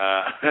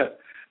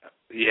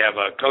 You have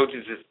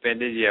coaches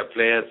suspended. You have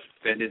players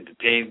suspended. The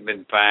team's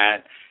been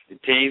fined. The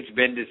team's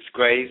been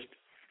disgraced,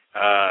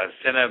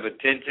 center of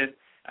attention.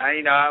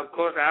 You know, of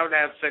course, I would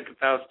have second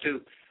thoughts,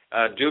 too.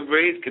 Drew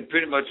Brees could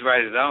pretty much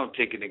write his own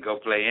ticket and go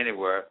play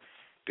anywhere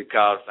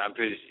because I'm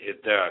pretty sure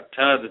there are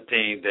tons of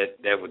teams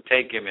that would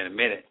take him in a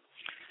minute.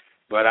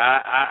 But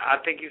I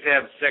think he's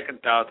having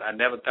second thoughts. I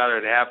never thought it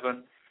would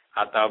happen.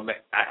 I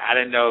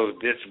didn't know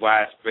this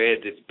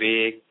widespread, this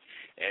big,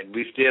 and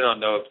we still don't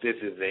know if this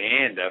is the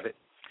end of it.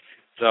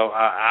 So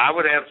I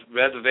would have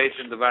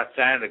reservations about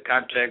signing a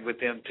contract with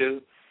him,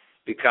 too,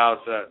 because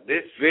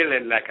this really,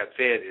 like I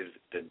said, is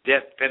the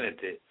death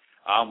penalty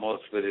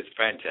almost for this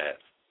franchise.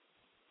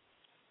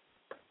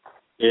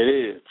 It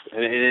is.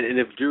 And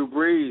if Drew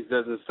Brees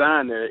doesn't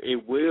sign there,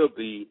 it will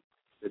be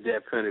the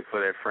death penalty for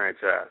that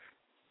franchise.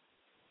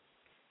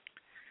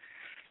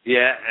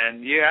 Yeah,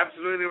 and you're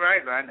absolutely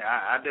right, man.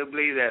 I do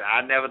believe that.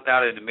 I never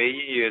thought in a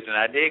million years, and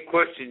I did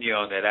question you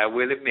on that, I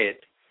will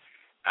admit.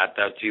 I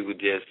thought you were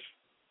just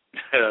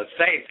a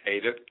Saints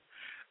hater.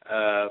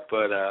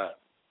 But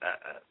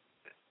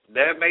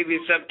there may be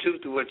some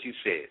truth to what you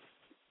said.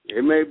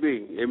 It may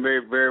be. It may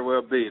very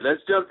well be.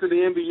 Let's jump to the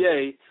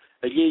NBA.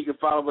 Again, you can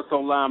follow us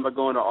online by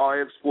going to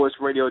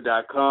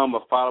rfsportsradio.com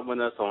or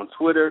following us on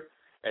Twitter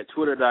at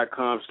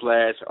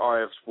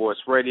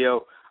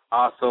twitter.com/rfsportsradio.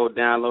 Also,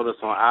 download us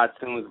on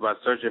iTunes by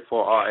searching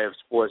for RF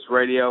Sports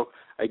Radio.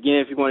 Again,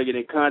 if you want to get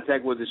in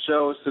contact with the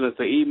show, send us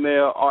an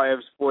email,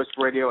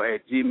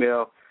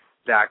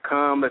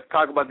 rfsportsradio@gmail.com. Let's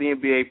talk about the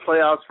NBA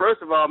playoffs.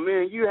 First of all,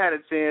 me and you had a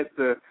chance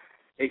to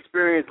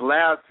experience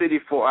Loud City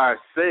for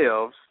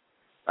ourselves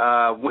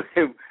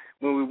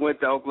when we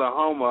went to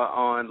Oklahoma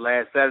on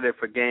last Saturday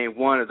for Game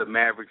 1 of the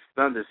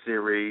Mavericks-Thunder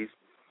series.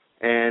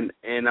 And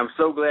I'm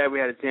so glad we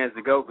had a chance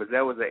to go because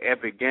that was an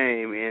epic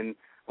game and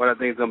what I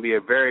think is going to be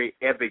a very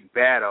epic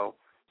battle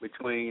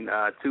between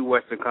two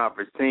Western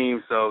Conference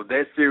teams. So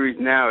that series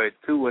now is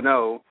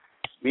 2-0.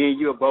 Me and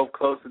you are both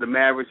close to the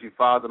Mavericks. We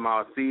followed them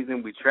all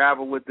season. We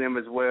traveled with them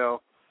as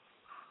well.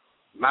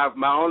 My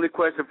only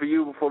question for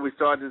you before we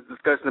start this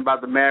discussion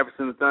about the Mavericks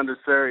and the Thunder,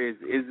 sir, is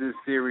this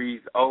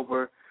series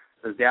over?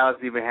 Does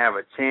Dallas even have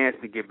a chance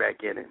to get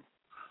back in it?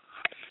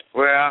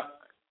 Well,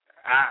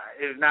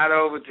 it's not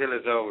over till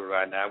it's over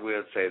right now. I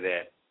will say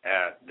that.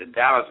 The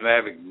Dallas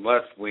Mavericks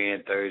must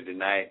win Thursday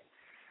night.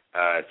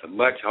 It's a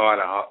much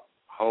harder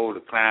hole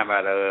to climb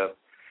out of,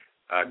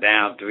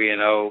 down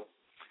 3-0.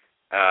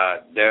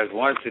 There's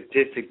one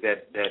statistic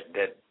that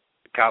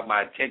caught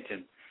my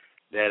attention.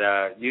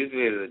 that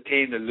usually the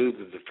team that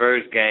loses the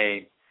first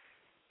game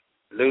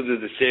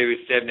loses the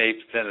series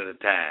 78% of the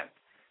time.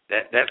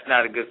 That's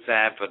not a good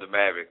sign for the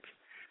Mavericks.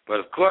 But,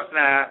 of course,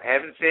 now,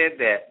 having said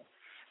that,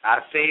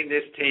 I've seen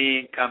this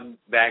team come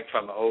back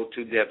from an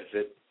 0-2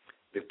 deficit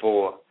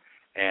before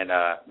and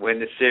win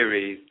the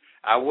series.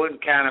 I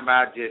wouldn't count them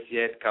out just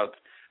yet because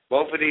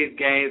both of these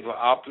games were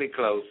awfully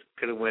close.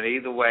 Could have went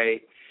either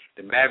way.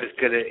 The Mavericks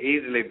could have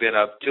easily been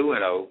up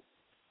 2-0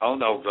 on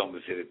the Oklahoma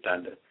City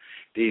Thunder.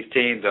 These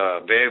teams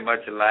are very much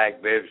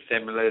alike, very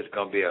similar. It's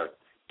going to be a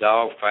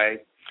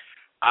dogfight.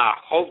 I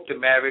hope the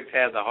Mavericks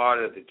have the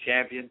heart of the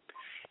champion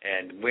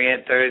and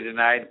win Thursday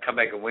night and come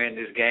back and win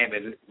this game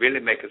and really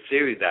make a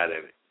series out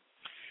of it.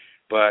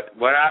 But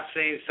what I've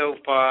seen so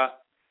far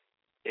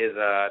is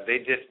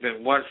they've just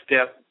been one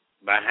step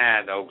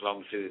behind the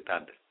Oklahoma City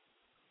Thunder.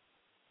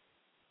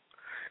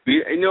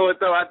 You know what,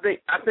 though? I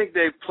think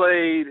they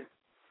played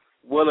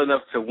well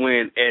enough to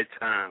win at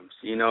times,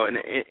 and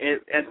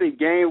I think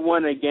game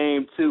 1 and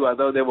game 2,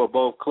 although they were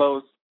both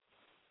close.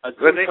 Well,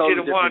 they should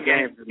have won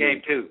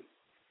game 2.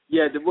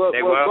 Yeah, they were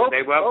up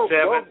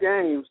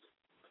 7.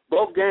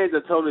 Both games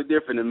are totally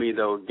different to me,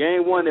 though.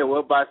 Game 1, they were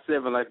up by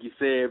 7, like you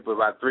said, but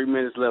about 3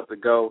 minutes left to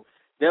go.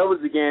 That was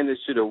the game that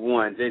should have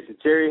won. Jason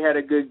Terry had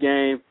a good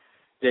game.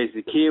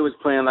 Jason Kidd was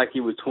playing like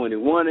he was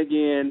 21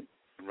 again.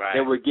 Right.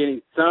 They were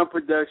getting some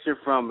production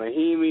from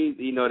Mahimi.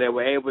 They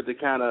were able to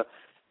kind of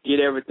get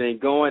everything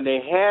going. They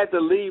had the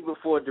lead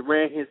before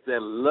Durant hits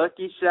that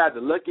lucky shot, the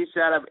luckiest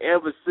shot I've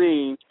ever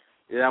seen.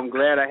 And I'm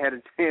glad I had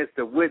a chance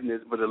to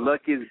witness, but the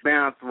luckiest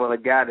bounce for a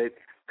guy that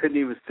couldn't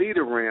even see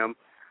the rim.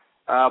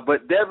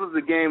 But that was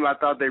the game I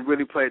thought they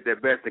really played their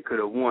best and could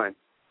have won.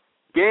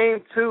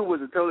 Game 2 was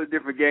a totally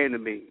different game to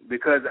me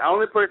because the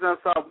only person I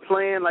saw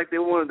playing like they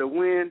wanted to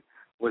win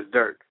was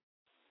Dirk.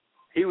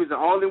 He was the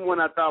only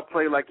one I thought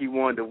played like he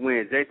wanted to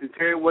win. Jason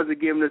Terry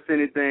wasn't giving us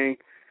anything.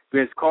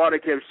 Vince Carter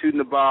kept shooting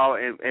the ball,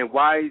 and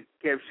why he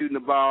kept shooting the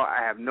ball,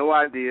 I have no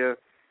idea.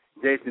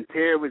 Jason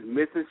Terry was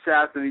missing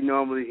shots that he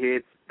normally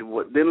hits, didn't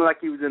look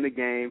like he was in the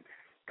game,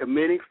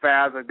 committing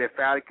fouls like that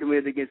foul he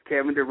committed against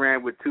Kevin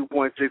Durant with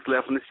 2.6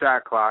 left on the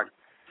shot clock.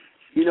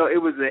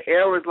 It was the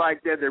errors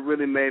like that that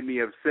really made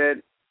me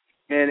upset.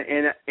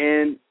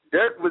 And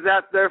Dirk was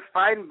out there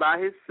fighting by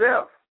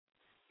himself.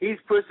 He's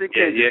pushing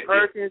Kendrick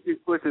Perkins, he's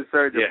pushing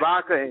Serge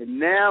Ibaka, and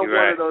now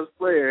one of those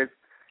players,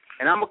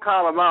 and I'm going to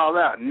call them all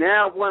out,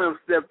 now one of them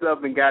stepped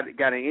up and got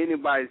in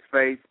anybody's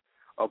face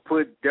or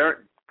put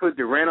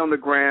Durant on the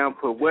ground,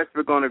 put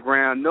Westbrook on the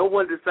ground. No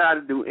one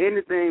decided to do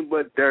anything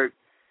but Dirk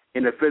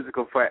in a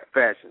physical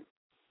fashion.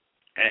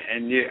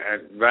 And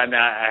right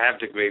now I have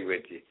to agree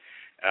with you.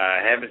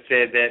 Having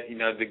said that,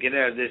 at the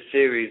beginning of this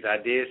series, I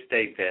did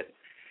state that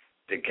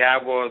the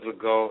Cowboys would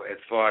go as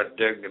far as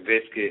Dirk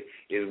Nowitzki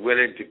is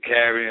willing to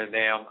carry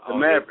them on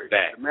his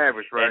back. The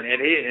Mavericks, right?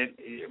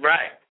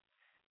 Right.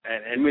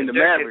 And you mean the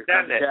Mavericks,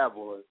 not the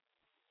Cowboys.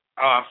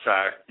 Oh, I'm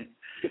sorry.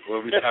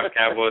 Well, we talk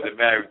Cowboys and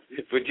Mavericks,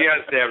 but you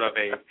understand what I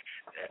mean.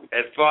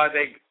 As far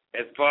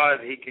as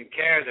he can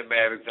carry the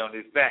Mavericks on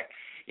his back,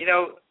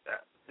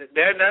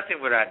 they're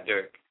nothing without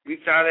Dirk.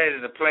 We saw that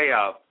in the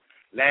playoffs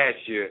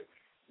last year.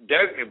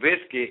 Dirk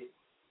Nowitzki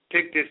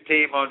took this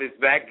team on his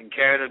back and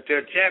carried them to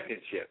a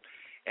championship.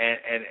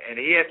 And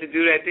he has to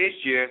do that this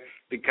year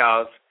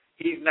because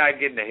he's not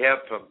getting the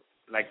help from,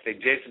 like, say,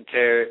 Jason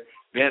Terry,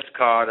 Vince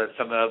Carter,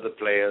 some of the other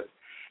players.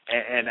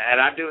 And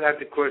I do have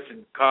to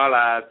question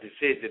Carlisle's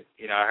decision.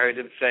 I heard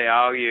him say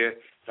all year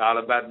it's all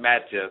about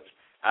matchups.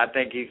 I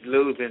think he's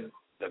losing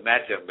the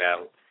matchup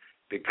battle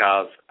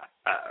because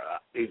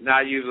he's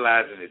not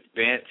utilizing his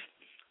bench.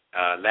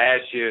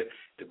 Last year,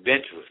 the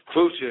bench was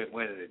crucial in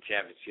winning the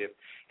championship.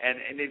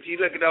 And if you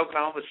look at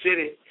Oklahoma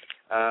City,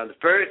 the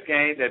first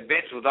game, that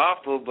bench was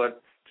awful,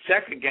 but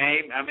second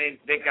game,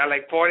 they got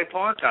like 40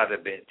 points out of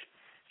the bench.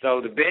 So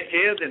the bench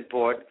is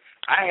important.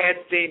 I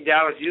hadn't seen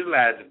Dallas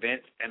utilize the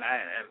bench, and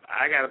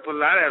I got to put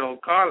a lot of that on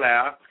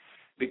Carlisle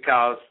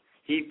because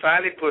he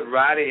finally put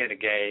Roddy in the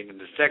game in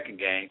the second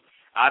game.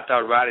 I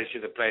thought Roddy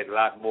should have played a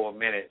lot more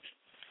minutes,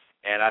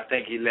 and I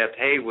think he left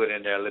Haywood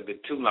in there a little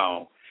bit too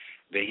long.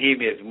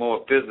 Mahimi is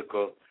more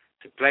physical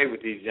to play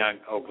with these young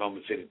Oklahoma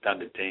City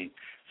Thunder teams.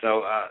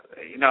 So,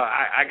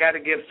 I got to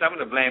give some of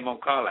the blame on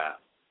Carlisle.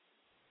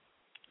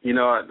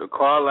 The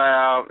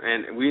Carlisle,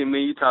 and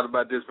you talked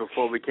about this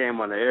before we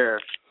came on the air.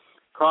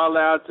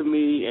 Carlisle to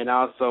me, and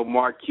also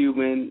Mark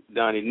Cuban,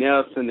 Donnie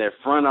Nelson, their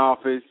front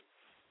office,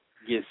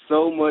 get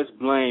so much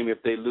blame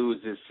if they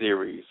lose this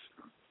series.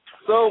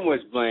 So much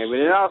blame.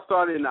 And it all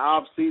started in the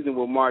offseason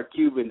with Mark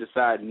Cuban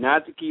decided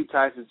not to keep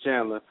Tyson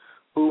Chandler,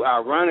 who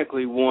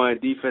ironically won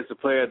Defensive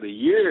Player of the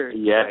Year.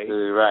 Yes,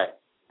 right.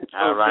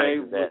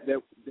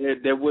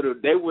 They would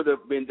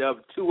have been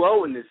up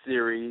 2-0 in this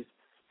series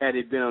had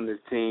he been on this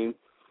team.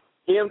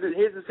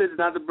 His decision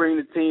not to bring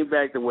the team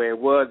back the way it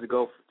was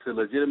to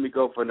legitimately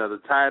go for another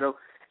title,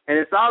 and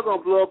it's all going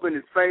to blow up in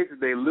his face if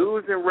they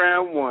lose in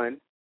round one.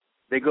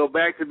 They go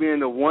back to being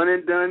the one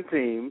and done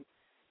team,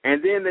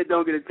 and then they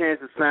don't get a chance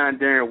to sign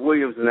Darren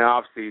Williams in the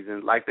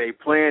offseason like they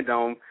planned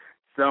on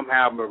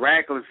somehow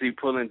miraculously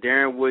pulling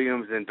Darren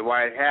Williams and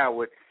Dwight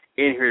Howard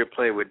in here to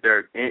play with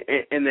Dirk.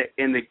 And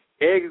the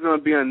egg is going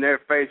to be on their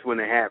face when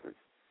it happens.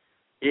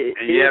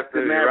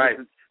 You're right.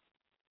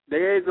 The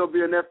egg is going to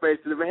be on their face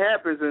if it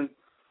happens. And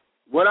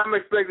what I'm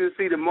expecting to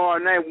see tomorrow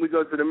night when we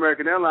go to the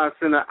American Airlines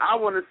Center, I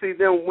want to see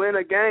them win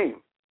a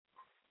game.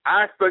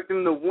 I expect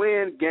them to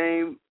win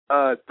Game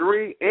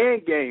 3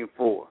 and Game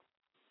 4.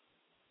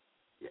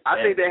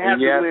 I think they have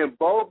to win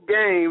both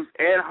games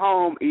at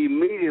home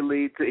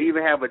immediately to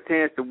even have a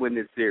chance to win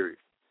this series.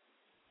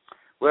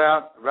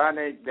 Well,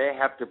 Rodney, they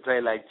have to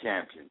play like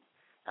champions.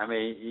 I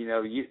mean,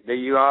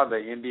 you are the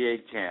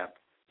NBA champ.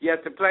 You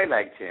have to play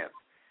like champs.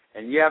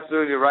 And you're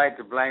absolutely right.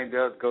 The blame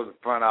does go to the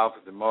front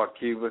office and Mark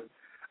Cuban.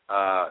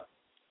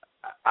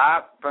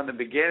 From the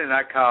beginning,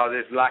 I call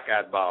this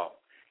lockout ball.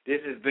 This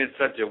has been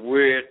such a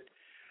weird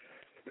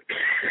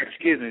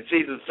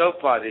season so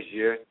far this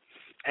year.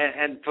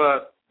 And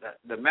for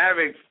the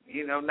Mavericks,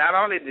 not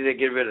only did they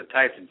get rid of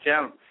Tyson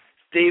Chandler,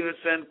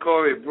 Stevenson,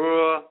 Corey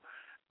Brewer,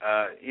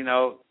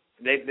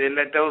 they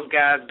let those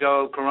guys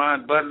go,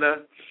 Caron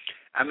Butler.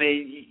 I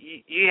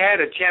mean, you had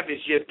a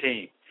championship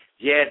team.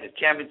 You had the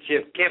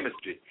championship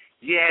chemistry.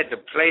 You had the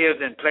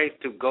players in place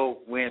to go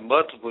win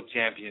multiple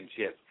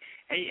championships.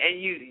 And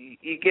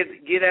you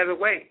get out of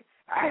the way.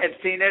 I had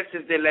seen that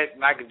since they let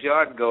Michael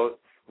Jordan go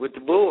with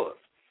the Bulls.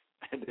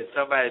 That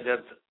somebody does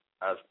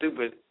a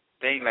stupid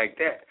thing like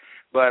that.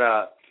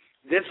 But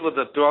this was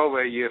a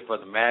throwaway year for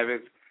the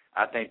Mavericks.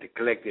 I think the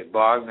collective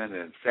bargaining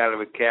and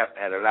salary cap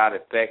had a lot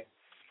of effect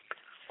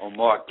on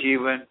Mark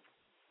Cuban.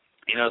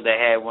 They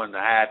had one of the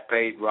highest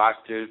paid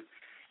rosters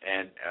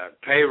and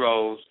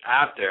payrolls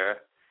out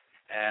there.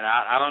 And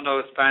I don't know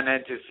his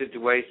financial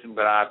situation,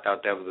 but I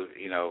thought that was,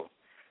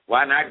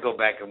 why not go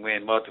back and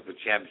win multiple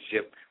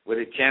championships with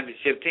a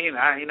championship team?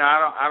 I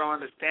don't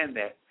understand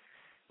that.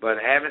 But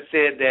having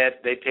said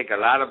that, they take a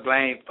lot of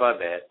blame for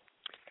that.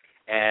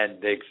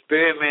 And the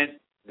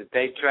experiment that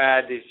they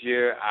tried this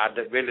year, I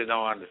really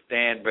don't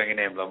understand, bringing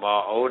in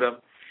Lamar Odom,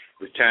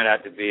 which turned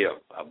out to be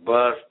a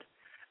bust.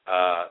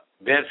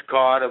 Vince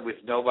Carter, which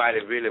nobody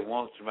really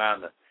wants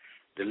around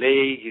the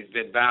league. He's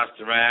been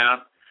bounced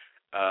around.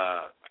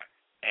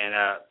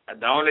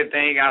 And the only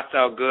thing I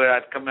saw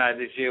good coming out of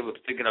this year was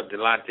picking up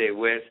Delonte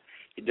West.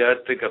 He does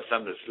pick up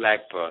some of the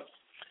slack for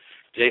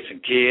Jason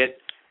Kidd.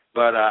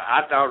 But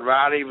I thought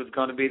Riley was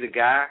going to be the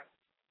guy.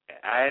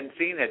 I hadn't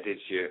seen that this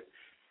year.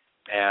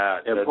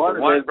 Part of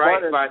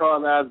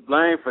Carlisle's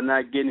blame for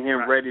not getting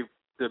him ready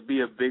to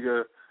be a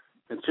bigger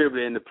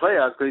contributor in the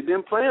playoffs because he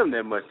didn't play him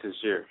that much this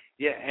year.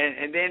 Yeah,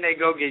 and then they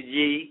go get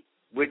Yee,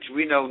 which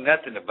we know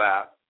nothing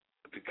about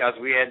because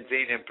we hadn't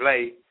seen him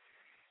play.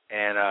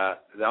 And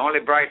the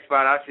only bright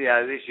spot I see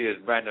out of this year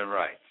is Brandon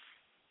Wright.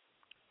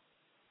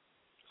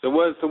 So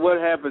what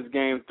happens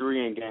Game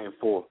 3 and Game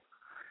 4?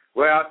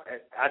 Well,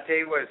 I tell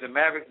you what, if the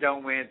Mavericks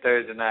don't win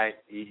Thursday night,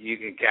 you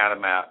can count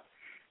them out.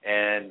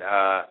 And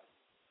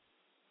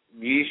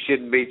you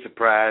shouldn't be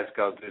surprised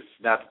because it's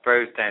not the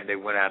first time they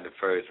went out in the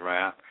first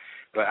round.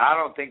 But I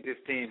don't think this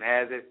team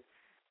has it.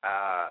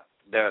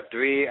 There are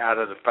 3 out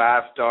of the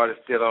 5 starters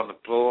still on the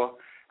floor.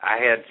 I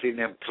hadn't seen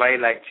them play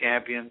like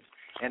champions.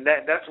 And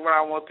that's what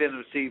I want them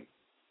to see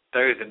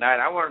Thursday night.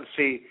 I want them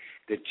to see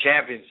the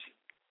champions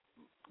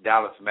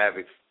Dallas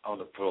Mavericks on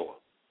the floor.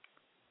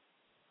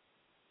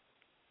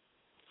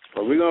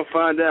 Well, we're going to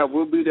find out.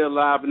 We'll be there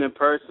live and in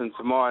person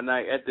tomorrow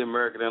night at the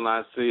American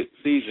Airlines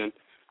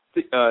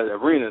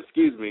Arena,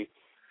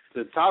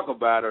 to talk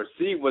about or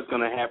see what's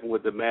going to happen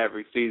with the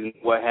Mavericks season,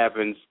 what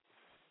happens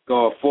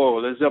going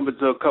forward. Let's jump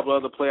into a couple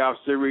other playoff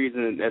series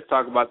and let's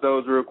talk about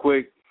those real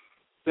quick.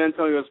 San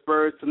Antonio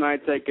Spurs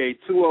tonight take a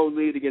 2-0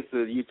 lead against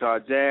the Utah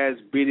Jazz,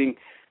 beating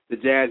the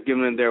Jazz,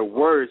 giving them their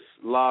worst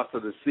loss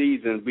of the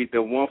season, beat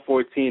them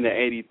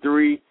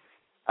 114-83.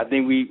 I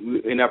think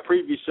we in our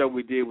previous show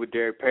we did with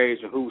Derek Page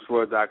from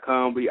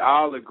HoopsWorld.com, we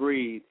all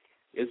agreed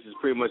this is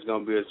pretty much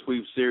going to be a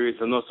sweep series,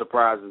 so no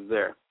surprises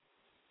there.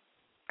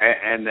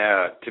 And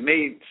to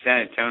me,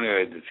 San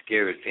Antonio is the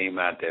scariest team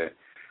out there.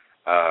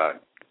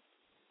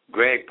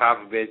 Greg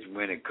Popovich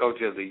winning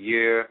Coach of the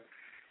Year.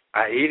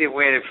 He didn't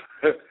win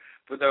it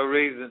for no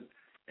reason.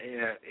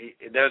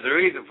 There's a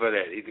reason for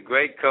that. He's a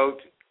great coach.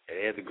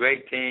 He has a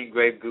great team,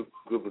 great group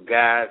of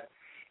guys,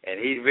 and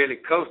he really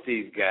coached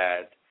these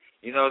guys.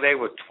 They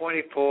were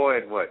 12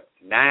 and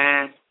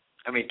 9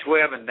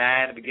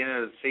 at the beginning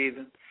of the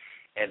season,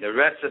 and the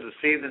rest of the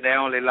season they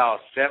only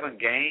lost 7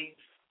 games.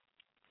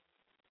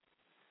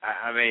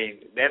 I mean,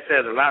 that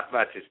says a lot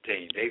about this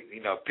team. They,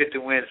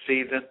 50-win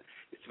season.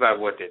 It's about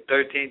their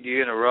 13th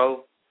year in a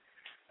row.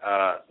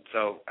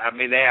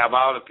 They have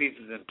all the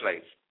pieces in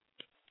place.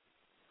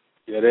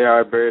 Yeah, they are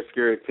a very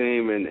scary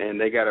team,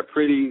 and they got a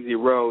pretty easy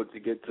road to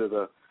get to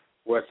the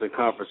Western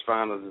Conference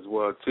Finals as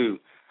well, too.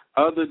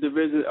 Other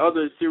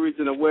series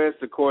in the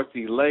West, of course,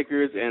 the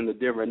Lakers and the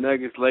Denver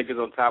Nuggets. Lakers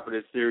on top of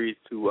this series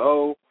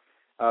 2-0,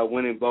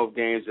 winning both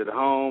games at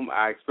home.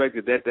 I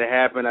expected that to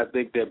happen. I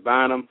think that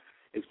Bynum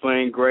is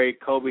playing great.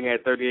 Kobe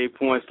had 38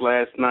 points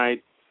last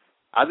night.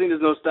 I think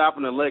there's no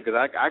stopping the Lakers.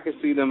 I can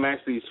see them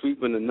actually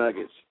sweeping the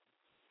Nuggets.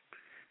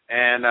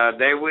 And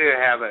they will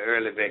have an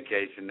early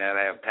vacation. They'll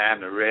have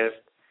time to rest,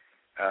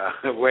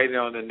 waiting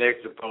on the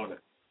next opponent.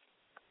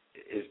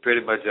 It's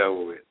pretty much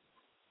over with.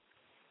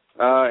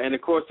 And,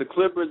 of course, the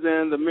Clippers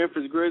and the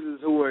Memphis Grizzlies,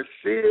 who are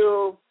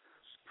still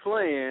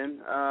playing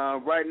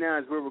right now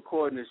as we're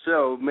recording the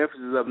show. Memphis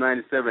is up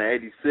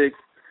 97-86.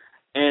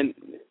 And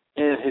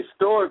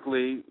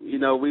historically, you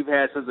know, we've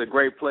had such a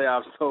great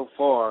playoff so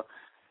far,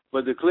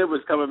 but the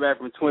Clippers coming back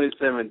from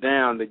 27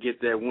 down to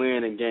get that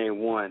win in Game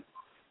 1.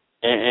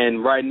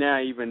 And right now,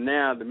 even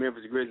now, the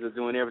Memphis Grizzlies are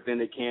doing everything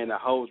they can to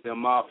hold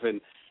them off and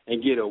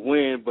get a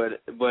win.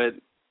 But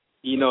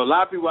you know, a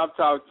lot of people I've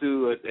talked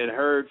to and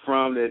heard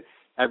from that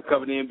have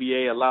covered the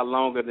NBA a lot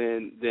longer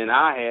than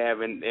I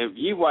have, and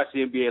you watch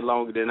the NBA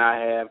longer than I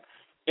have,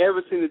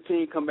 ever seen the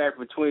team come back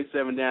from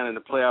 27 down in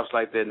the playoffs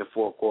like that in the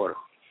fourth quarter?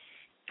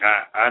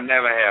 I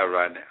never have,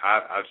 Rodney.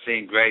 I've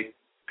seen great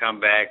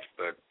comebacks,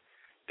 but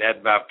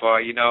that by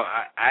far, you know,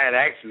 I had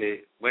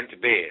actually went to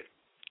bed.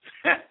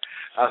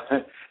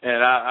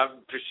 And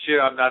I'm for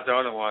sure I'm not the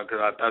only one because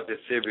I thought this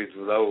series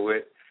was over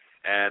with.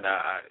 And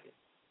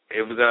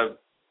it was up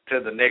to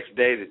the next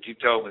day that you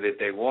told me that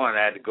they won.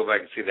 I had to go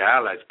back and see the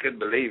highlights. Couldn't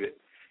believe it.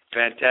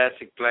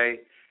 Fantastic play.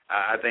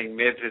 I think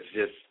Memphis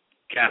just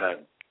kind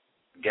of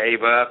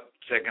gave up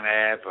second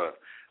half or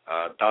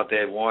thought they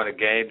had won a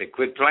game. They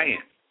quit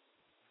playing.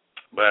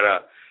 But,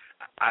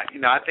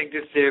 I think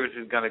this series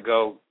is going to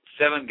go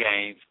 7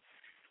 games.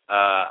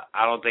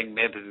 I don't think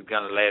Memphis is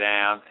going to lay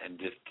down and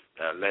just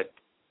let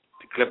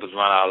the Clippers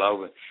run all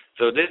over.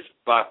 So this,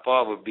 by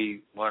far, would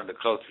be one of the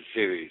closest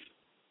series.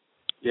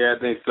 Yeah, I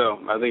think so.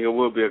 I think it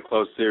will be a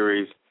close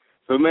series.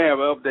 So we may have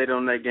an update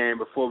on that game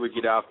before we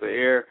get off the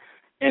air.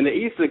 And the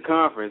Eastern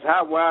Conference,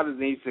 how wild has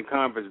the Eastern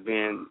Conference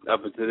been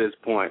up until this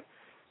point?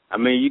 I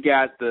mean, you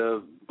got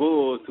the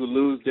Bulls who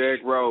lose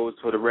Derrick Rose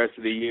for the rest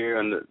of the year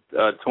on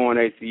the torn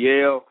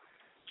ACL.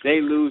 They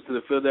lose to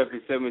the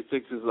Philadelphia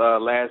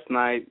 76ers last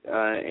night,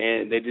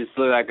 and they just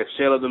look like a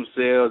shell of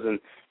themselves and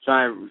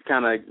try and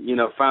kind of,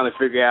 finally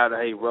figure out,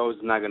 hey, Rose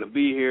is not going to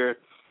be here.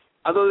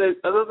 Although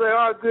they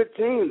are a good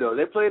team, though.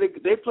 They played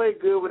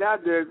good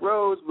without Derrick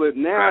Rose, but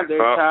now they're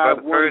tied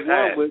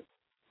 1-1 with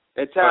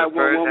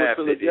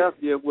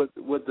Philadelphia with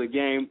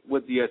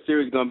the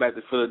series going back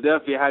to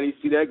Philadelphia. How do you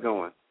see that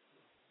going?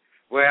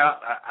 Well,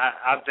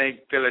 I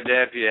think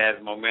Philadelphia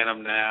has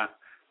momentum now.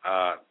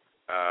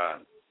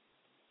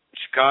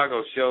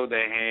 Chicago showed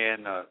their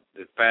hand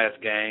this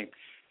past game.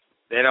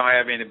 They don't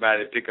have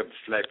anybody to pick up the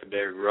slack for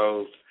Derrick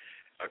Rose.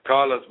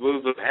 Carlos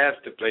Boozer has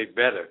to play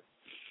better.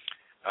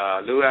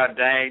 Lou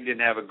Dang didn't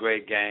have a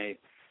great game,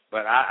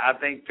 but I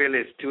think Philly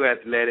is too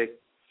athletic.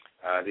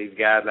 These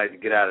guys like to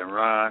get out and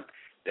run.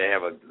 They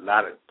have a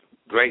lot of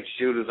great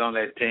shooters on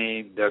their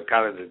team. Doug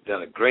Collins has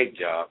done a great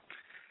job.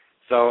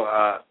 So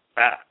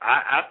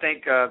I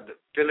think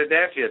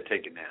Philadelphia will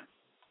take it now.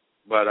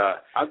 But I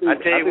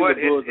tell you what,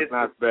 the Bulls will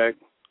bounce back.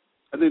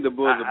 I think the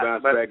Bulls will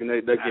bounce back and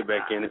they'll get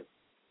back in it.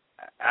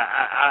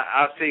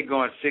 I see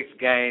going 6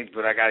 games,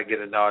 but I got to get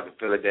a nod to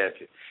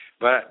Philadelphia.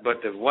 But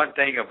the one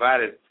thing about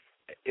it,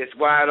 it's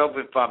wide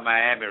open for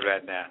Miami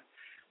right now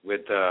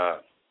with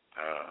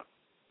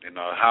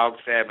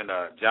Hawks having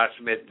Josh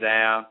Smith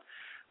down,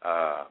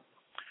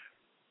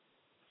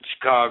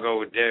 Chicago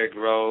with Derrick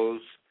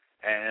Rose,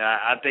 and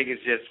I think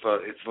it's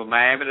for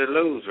Miami to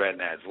lose right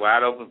now. It's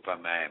wide open for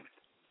Miami.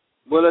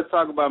 Well, let's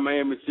talk about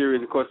Miami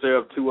series. Of course, they're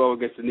up 2-0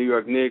 against the New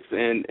York Knicks,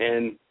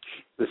 and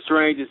the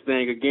strangest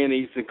thing, again, the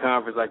Eastern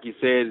Conference, like you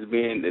said,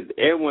 is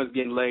everyone's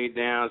getting laid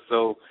down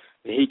so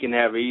he can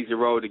have an easy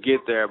road to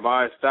get there.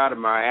 Amari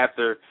Stoudemire,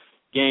 after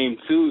Game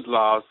 2's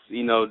loss,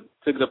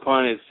 took it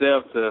upon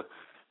himself to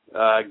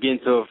get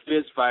into a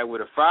fist fight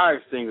with a fire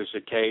extinguisher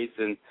case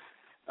and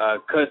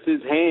cuts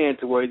his hand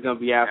to where he's going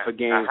to be out for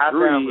Game 3. How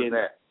bad was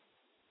that?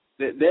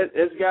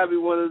 That's got to be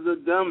one of the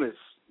dumbest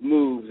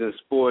moves in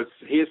sports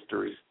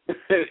history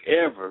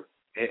ever.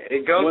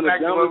 It goes back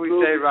to what we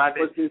say,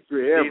 Rodney.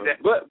 History ever.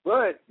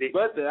 I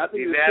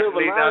think the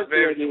silver lining to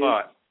that is,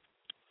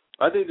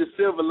 I think the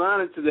silver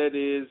lining to that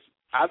is,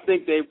 I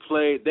think they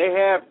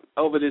have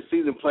over this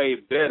season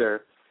played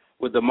better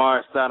with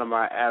Amari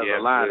Stoudemire out of the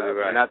lineup.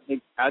 Right. And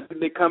I think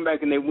they come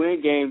back and they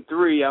win Game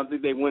 3. I don't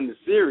think they win the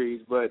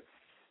series, but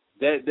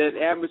that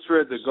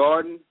atmosphere at the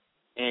Garden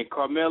and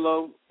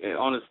Carmelo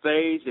on the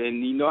stage,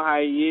 and you know how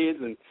he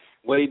is and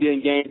what he did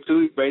in Game 2,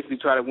 he basically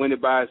tried to win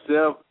it by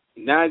himself.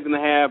 Now he's going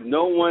to have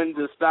no one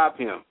to stop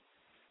him.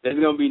 There's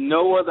going to be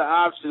no other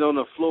option on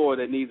the floor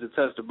that needs to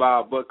touch the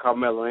ball but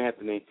Carmelo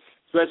Anthony,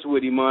 especially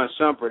with Iman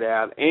Shumpert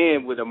out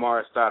and with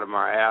Amari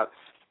Stoudemire out.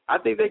 I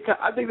think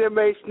they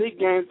may sneak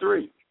Game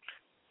 3.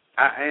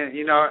 And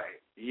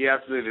you're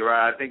absolutely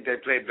right. I think they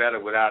played better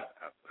without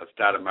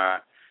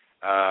Stoudemire.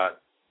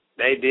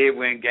 They did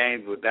win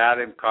games without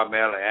him.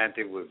 Carmelo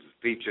Anthony was a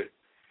featured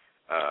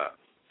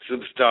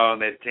superstar on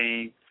that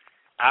team.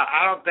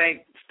 I don't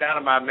think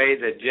Stoudemire made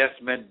the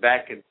adjustment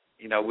back in,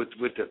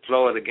 with the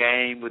flow of the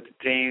game, with the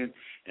team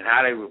and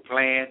how they were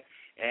playing,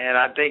 and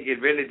I think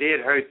it really did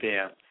hurt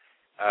them.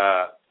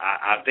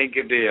 I think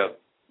it'd be a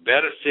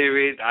better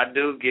series. I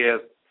do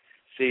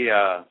see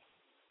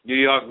New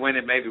York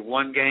winning maybe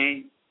one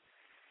game.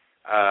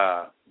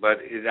 But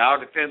it all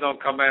depends on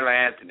Carmelo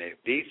Anthony.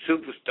 These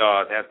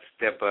superstars have to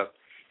step up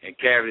and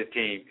carry the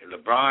team.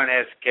 LeBron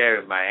has to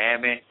carry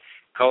Miami.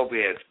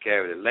 Kobe has to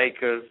carry the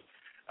Lakers.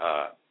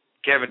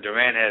 Kevin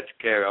Durant has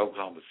to carry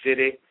Oklahoma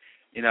City.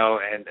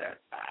 And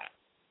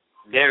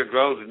Derrick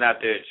Rose is not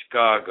there in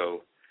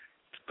Chicago.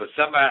 But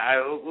somebody,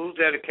 who's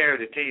there to carry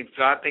the team?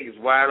 So I think it's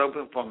wide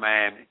open for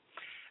Miami.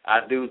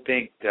 I do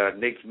think the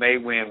Knicks may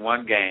win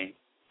one game.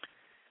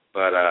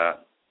 But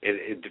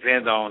it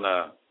depends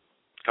on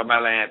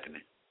Carmelo Anthony.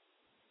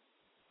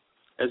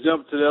 Let's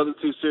jump to the other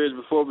two series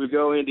before we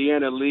go.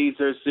 Indiana leads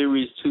their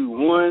series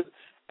 2-1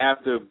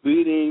 after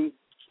beating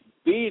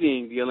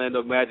the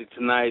Orlando Magic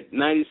tonight,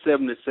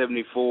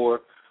 97-74.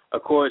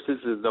 Of course, this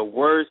is the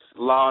worst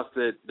loss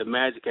that the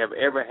Magic have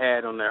ever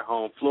had on their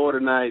home floor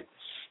tonight,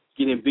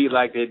 getting beat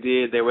like they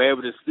did. They were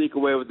able to sneak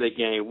away with their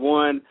game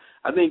one.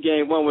 I think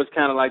game one was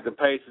kind of like the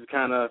Pacers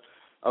kind of,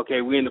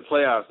 okay, we're in the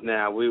playoffs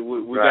now. We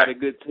right. got a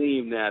good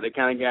team now. They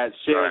kind of got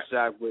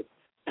shell-shocked with.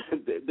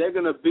 They're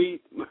going to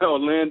beat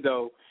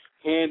Orlando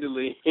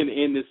handily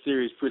in this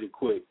series pretty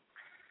quick.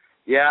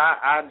 Yeah,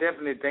 I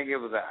definitely think it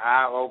was an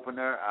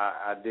eye-opener.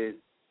 I did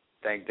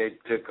think they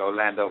took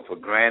Orlando for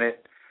granted,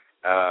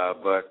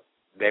 but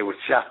they were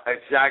shocked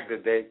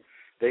that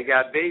they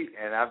got beat,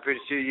 and I'm pretty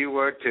sure you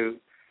were too.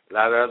 A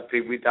lot of other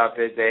people, we thought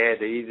that they had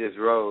the easiest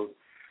road.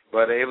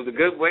 But it was a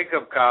good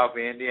wake-up call for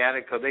Indiana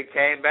because they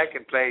came back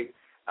and played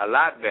a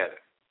lot better.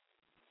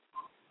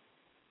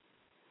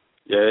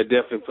 Yeah, they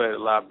definitely played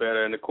a lot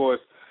better. And, of course,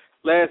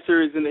 last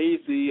series in the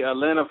East, the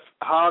Atlanta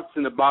Hawks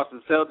and the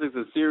Boston Celtics,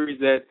 a series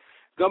that's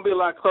going to be a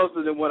lot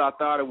closer than what I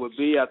thought it would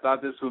be. I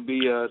thought this would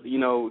be,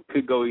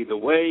 could go either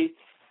way.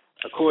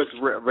 Of course,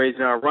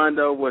 Rajon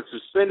Rondo was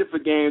suspended for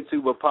Game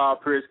 2, but Paul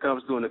Pierce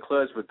comes through in the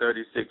clutch for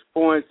 36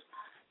 points,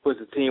 puts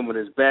the team on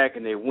his back,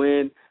 and they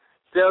win.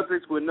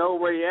 Celtics with no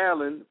Ray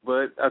Allen,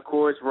 but, of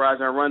course,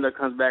 Rajon Rondo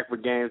comes back for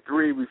Game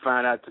 3. We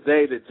find out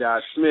today that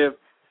Josh Smith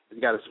has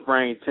got a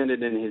sprained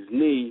tendon in his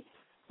knee,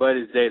 but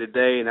it's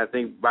day-to-day, and I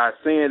think by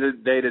saying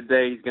that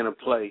day-to-day, he's going to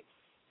play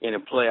in the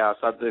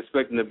playoffs. I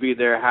expect him to be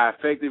there. How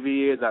effective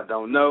he is, I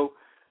don't know.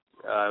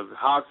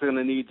 Hawks are going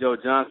to need Joe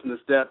Johnson to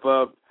step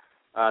up.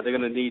 They're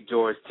going to need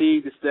George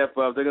Teague to step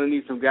up. They're going to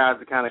need some guys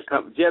to kind of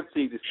come, Jeff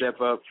Teague to step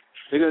up.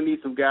 They're going to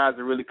need some guys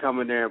to really come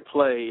in there and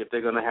play if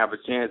they're going to have a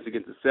chance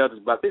against the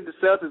Celtics. But I think the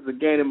Celtics are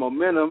gaining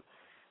momentum.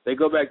 They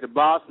go back to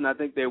Boston. I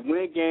think they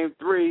win Game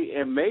 3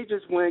 and may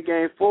just win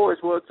Game 4 as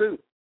well, too.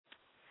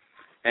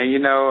 And,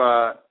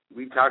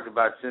 we talked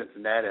about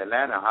Cincinnati.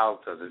 Atlanta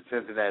Hawks are the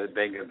Cincinnati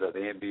Bengals of the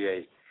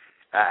NBA.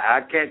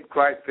 I can't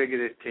quite figure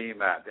this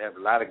team out. They have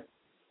a lot of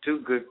two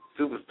good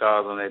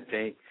superstars on that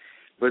team,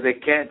 but they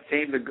can't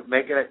seem to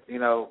make it,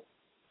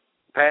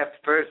 past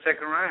the first,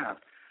 second round.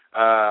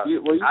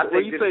 You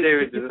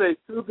say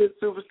two good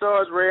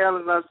superstars? Ray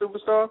Allen's not a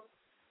superstar?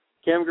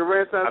 Kevin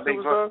Durant's not a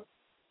superstar?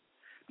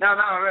 No,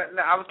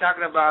 I was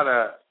talking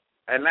about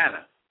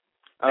Atlanta.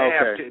 They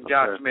have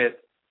Josh Smith.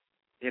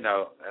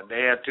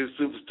 They have two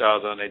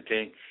superstars on their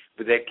team,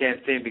 but they can't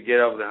seem to get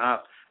over the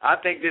hump. I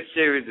think this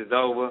series is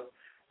over.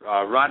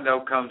 Rondo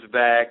comes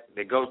back.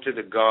 They go to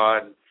the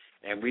Garden,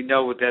 and we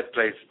know what that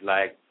place is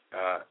like,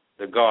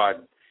 the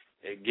Garden.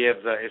 It gives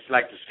it's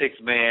like the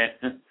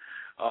six-man,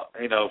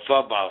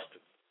 for Boston.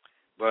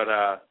 But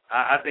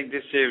I think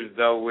this series is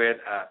over with.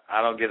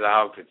 I don't give the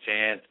Hawks a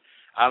chance.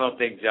 I don't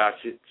think Josh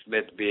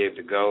Smith will be able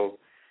to go.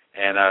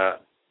 And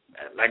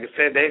like I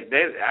said,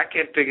 I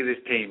can't figure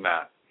this team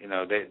out.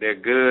 They're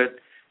good,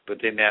 but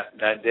they're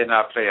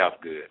not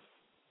playoff good.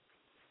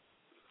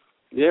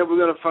 Yeah, we're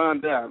gonna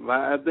find out.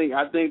 I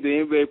think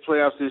the NBA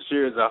playoffs this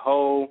year as a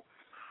whole,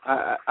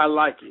 I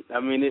like it. I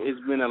mean,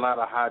 it's been a lot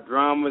of high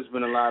drama. It's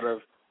been a lot of,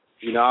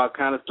 all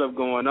kind of stuff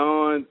going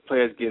on.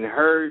 Players getting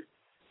hurt.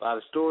 A lot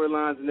of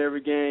storylines in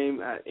every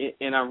game,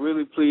 and I'm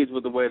really pleased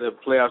with the way the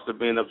playoffs have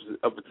been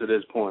up to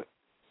this point.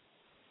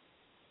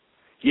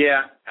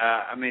 Yeah,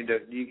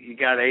 you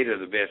got 8 of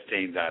the best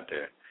teams out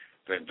there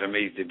from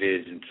each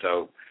division,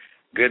 so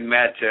good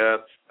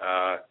matchups.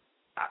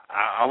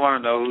 I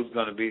want to know who's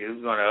going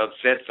to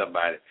upset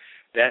somebody.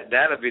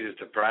 That'll be the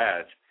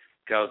surprise,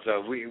 because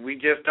we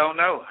just don't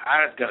know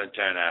how it's going to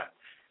turn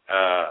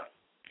out.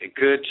 It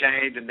could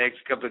change the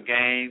next couple of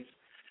games.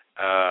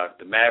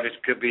 The Mavericks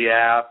could be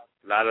out.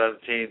 A lot of other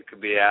teams could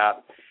be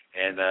out,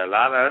 and a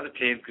lot of other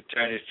teams could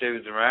turn this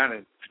series around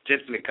and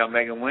potentially come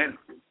back and win.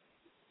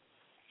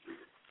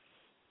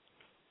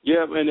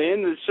 Yeah, and to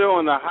end the show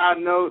on a high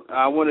note,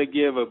 I want to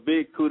give a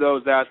big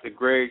kudos out to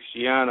Greg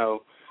Schiano,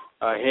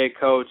 head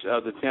coach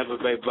of the Tampa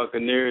Bay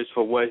Buccaneers,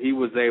 for what he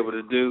was able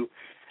to do.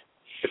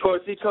 Of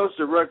course, he coached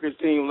the Rutgers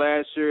team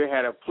last year,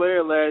 had a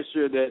player last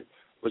year that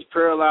was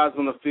paralyzed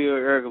on the field,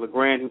 Eric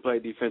LeGrand, who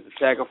played defensive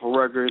tackle for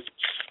Rutgers,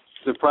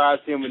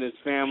 surprised him and his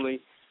family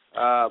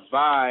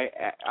by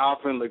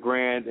offering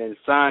LeGrand and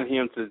signed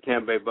him to the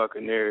Tampa Bay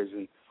Buccaneers.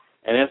 And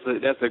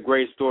that's a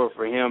great story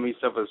for him. He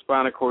suffered a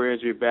spinal cord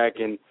injury back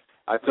in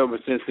October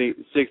 16,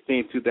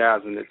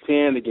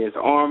 2010 against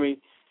Army.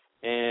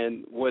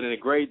 And what a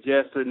great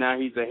gesture. Now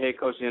he's a head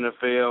coach in the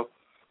NFL.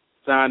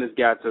 Signed this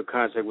guy to a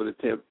contract with the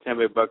Tampa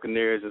Bay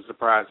Buccaneers and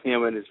surprised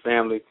him and his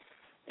family.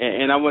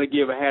 And I want to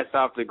give a hats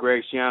off to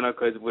Greg Schiano,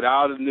 because with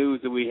all the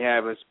news that we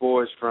have in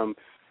sports from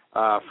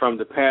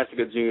the passing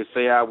of Junior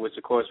Seau, which,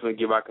 of course, we want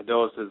to give our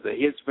condolences to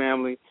his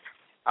family.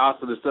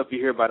 Also, the stuff you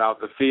hear about off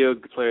the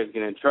field, the players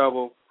getting in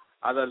trouble.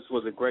 I thought this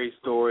was a great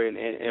story,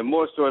 and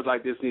more stories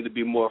like this need to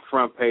be more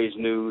front-page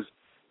news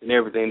than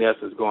everything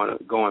else is going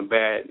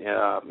bad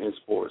in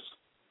sports.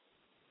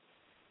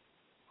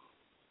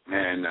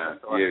 Man,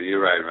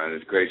 you're right, man.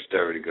 It's a great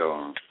story to go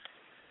on.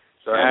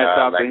 So hats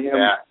off to him.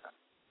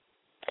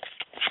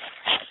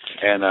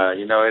 And,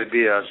 it'd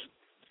be a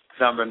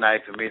somber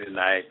night for me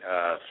tonight,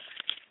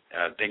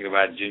 thinking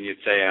about Junior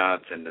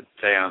Seance and the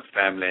Seance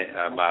family.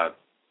 My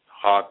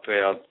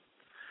heartfelt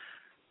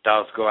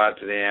thoughts go out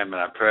to them,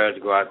 and our prayers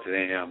go out to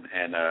them.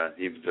 And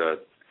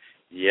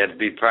you had to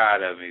be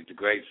proud of him. He's a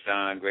great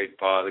son, great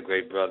father,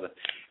 great brother,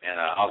 and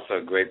also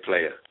a great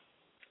player.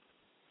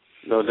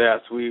 No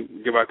doubt. We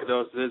give our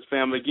condolences to his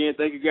family again.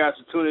 Thank you guys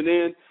for tuning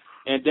in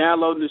and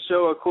downloading the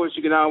show. Of course,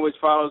 you can always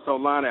follow us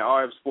online at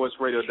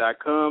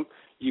rfsportsradio.com.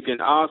 You can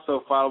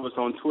also follow us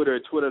on Twitter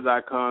at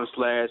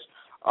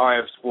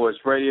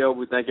twitter.com/rfsportsradio.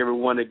 We thank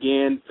everyone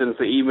again. Send us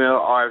an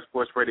email,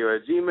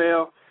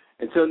 rfsportsradio@gmail.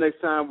 Until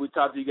next time, we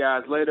talk to you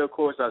guys later. Of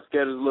course, our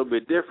schedule is a little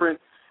bit different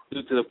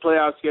due to the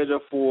playoff schedule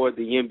for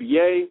the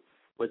NBA.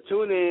 But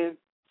tune in,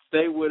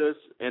 stay with us,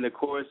 and, of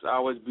course,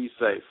 always be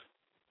safe.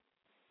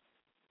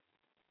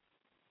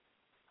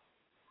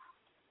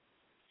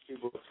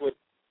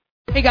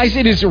 Hey guys,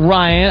 it is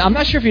Ryan. I'm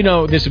not sure if you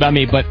know this about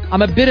me, but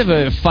I'm a bit of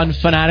a fun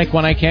fanatic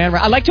when I can.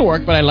 I like to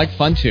work, but I like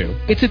fun too.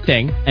 It's a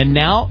thing. And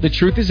now the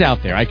truth is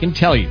out there. I can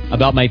tell you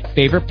about my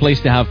favorite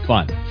place to have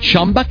fun.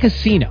 Chumba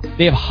Casino.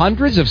 They have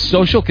hundreds of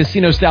social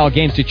casino style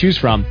games to choose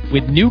from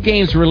with new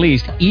games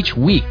released each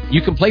week.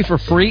 You can play for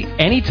free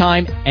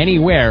anytime,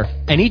 anywhere.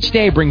 And each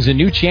day brings a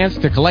new chance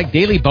to collect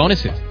daily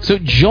bonuses. So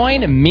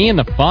join me in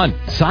the fun.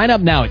 Sign up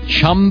now at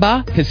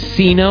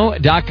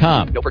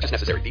ChumbaCasino.com. No purchase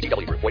necessary.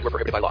 VGW Group. Void where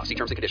prohibited by law. See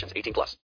terms and conditions. 18+.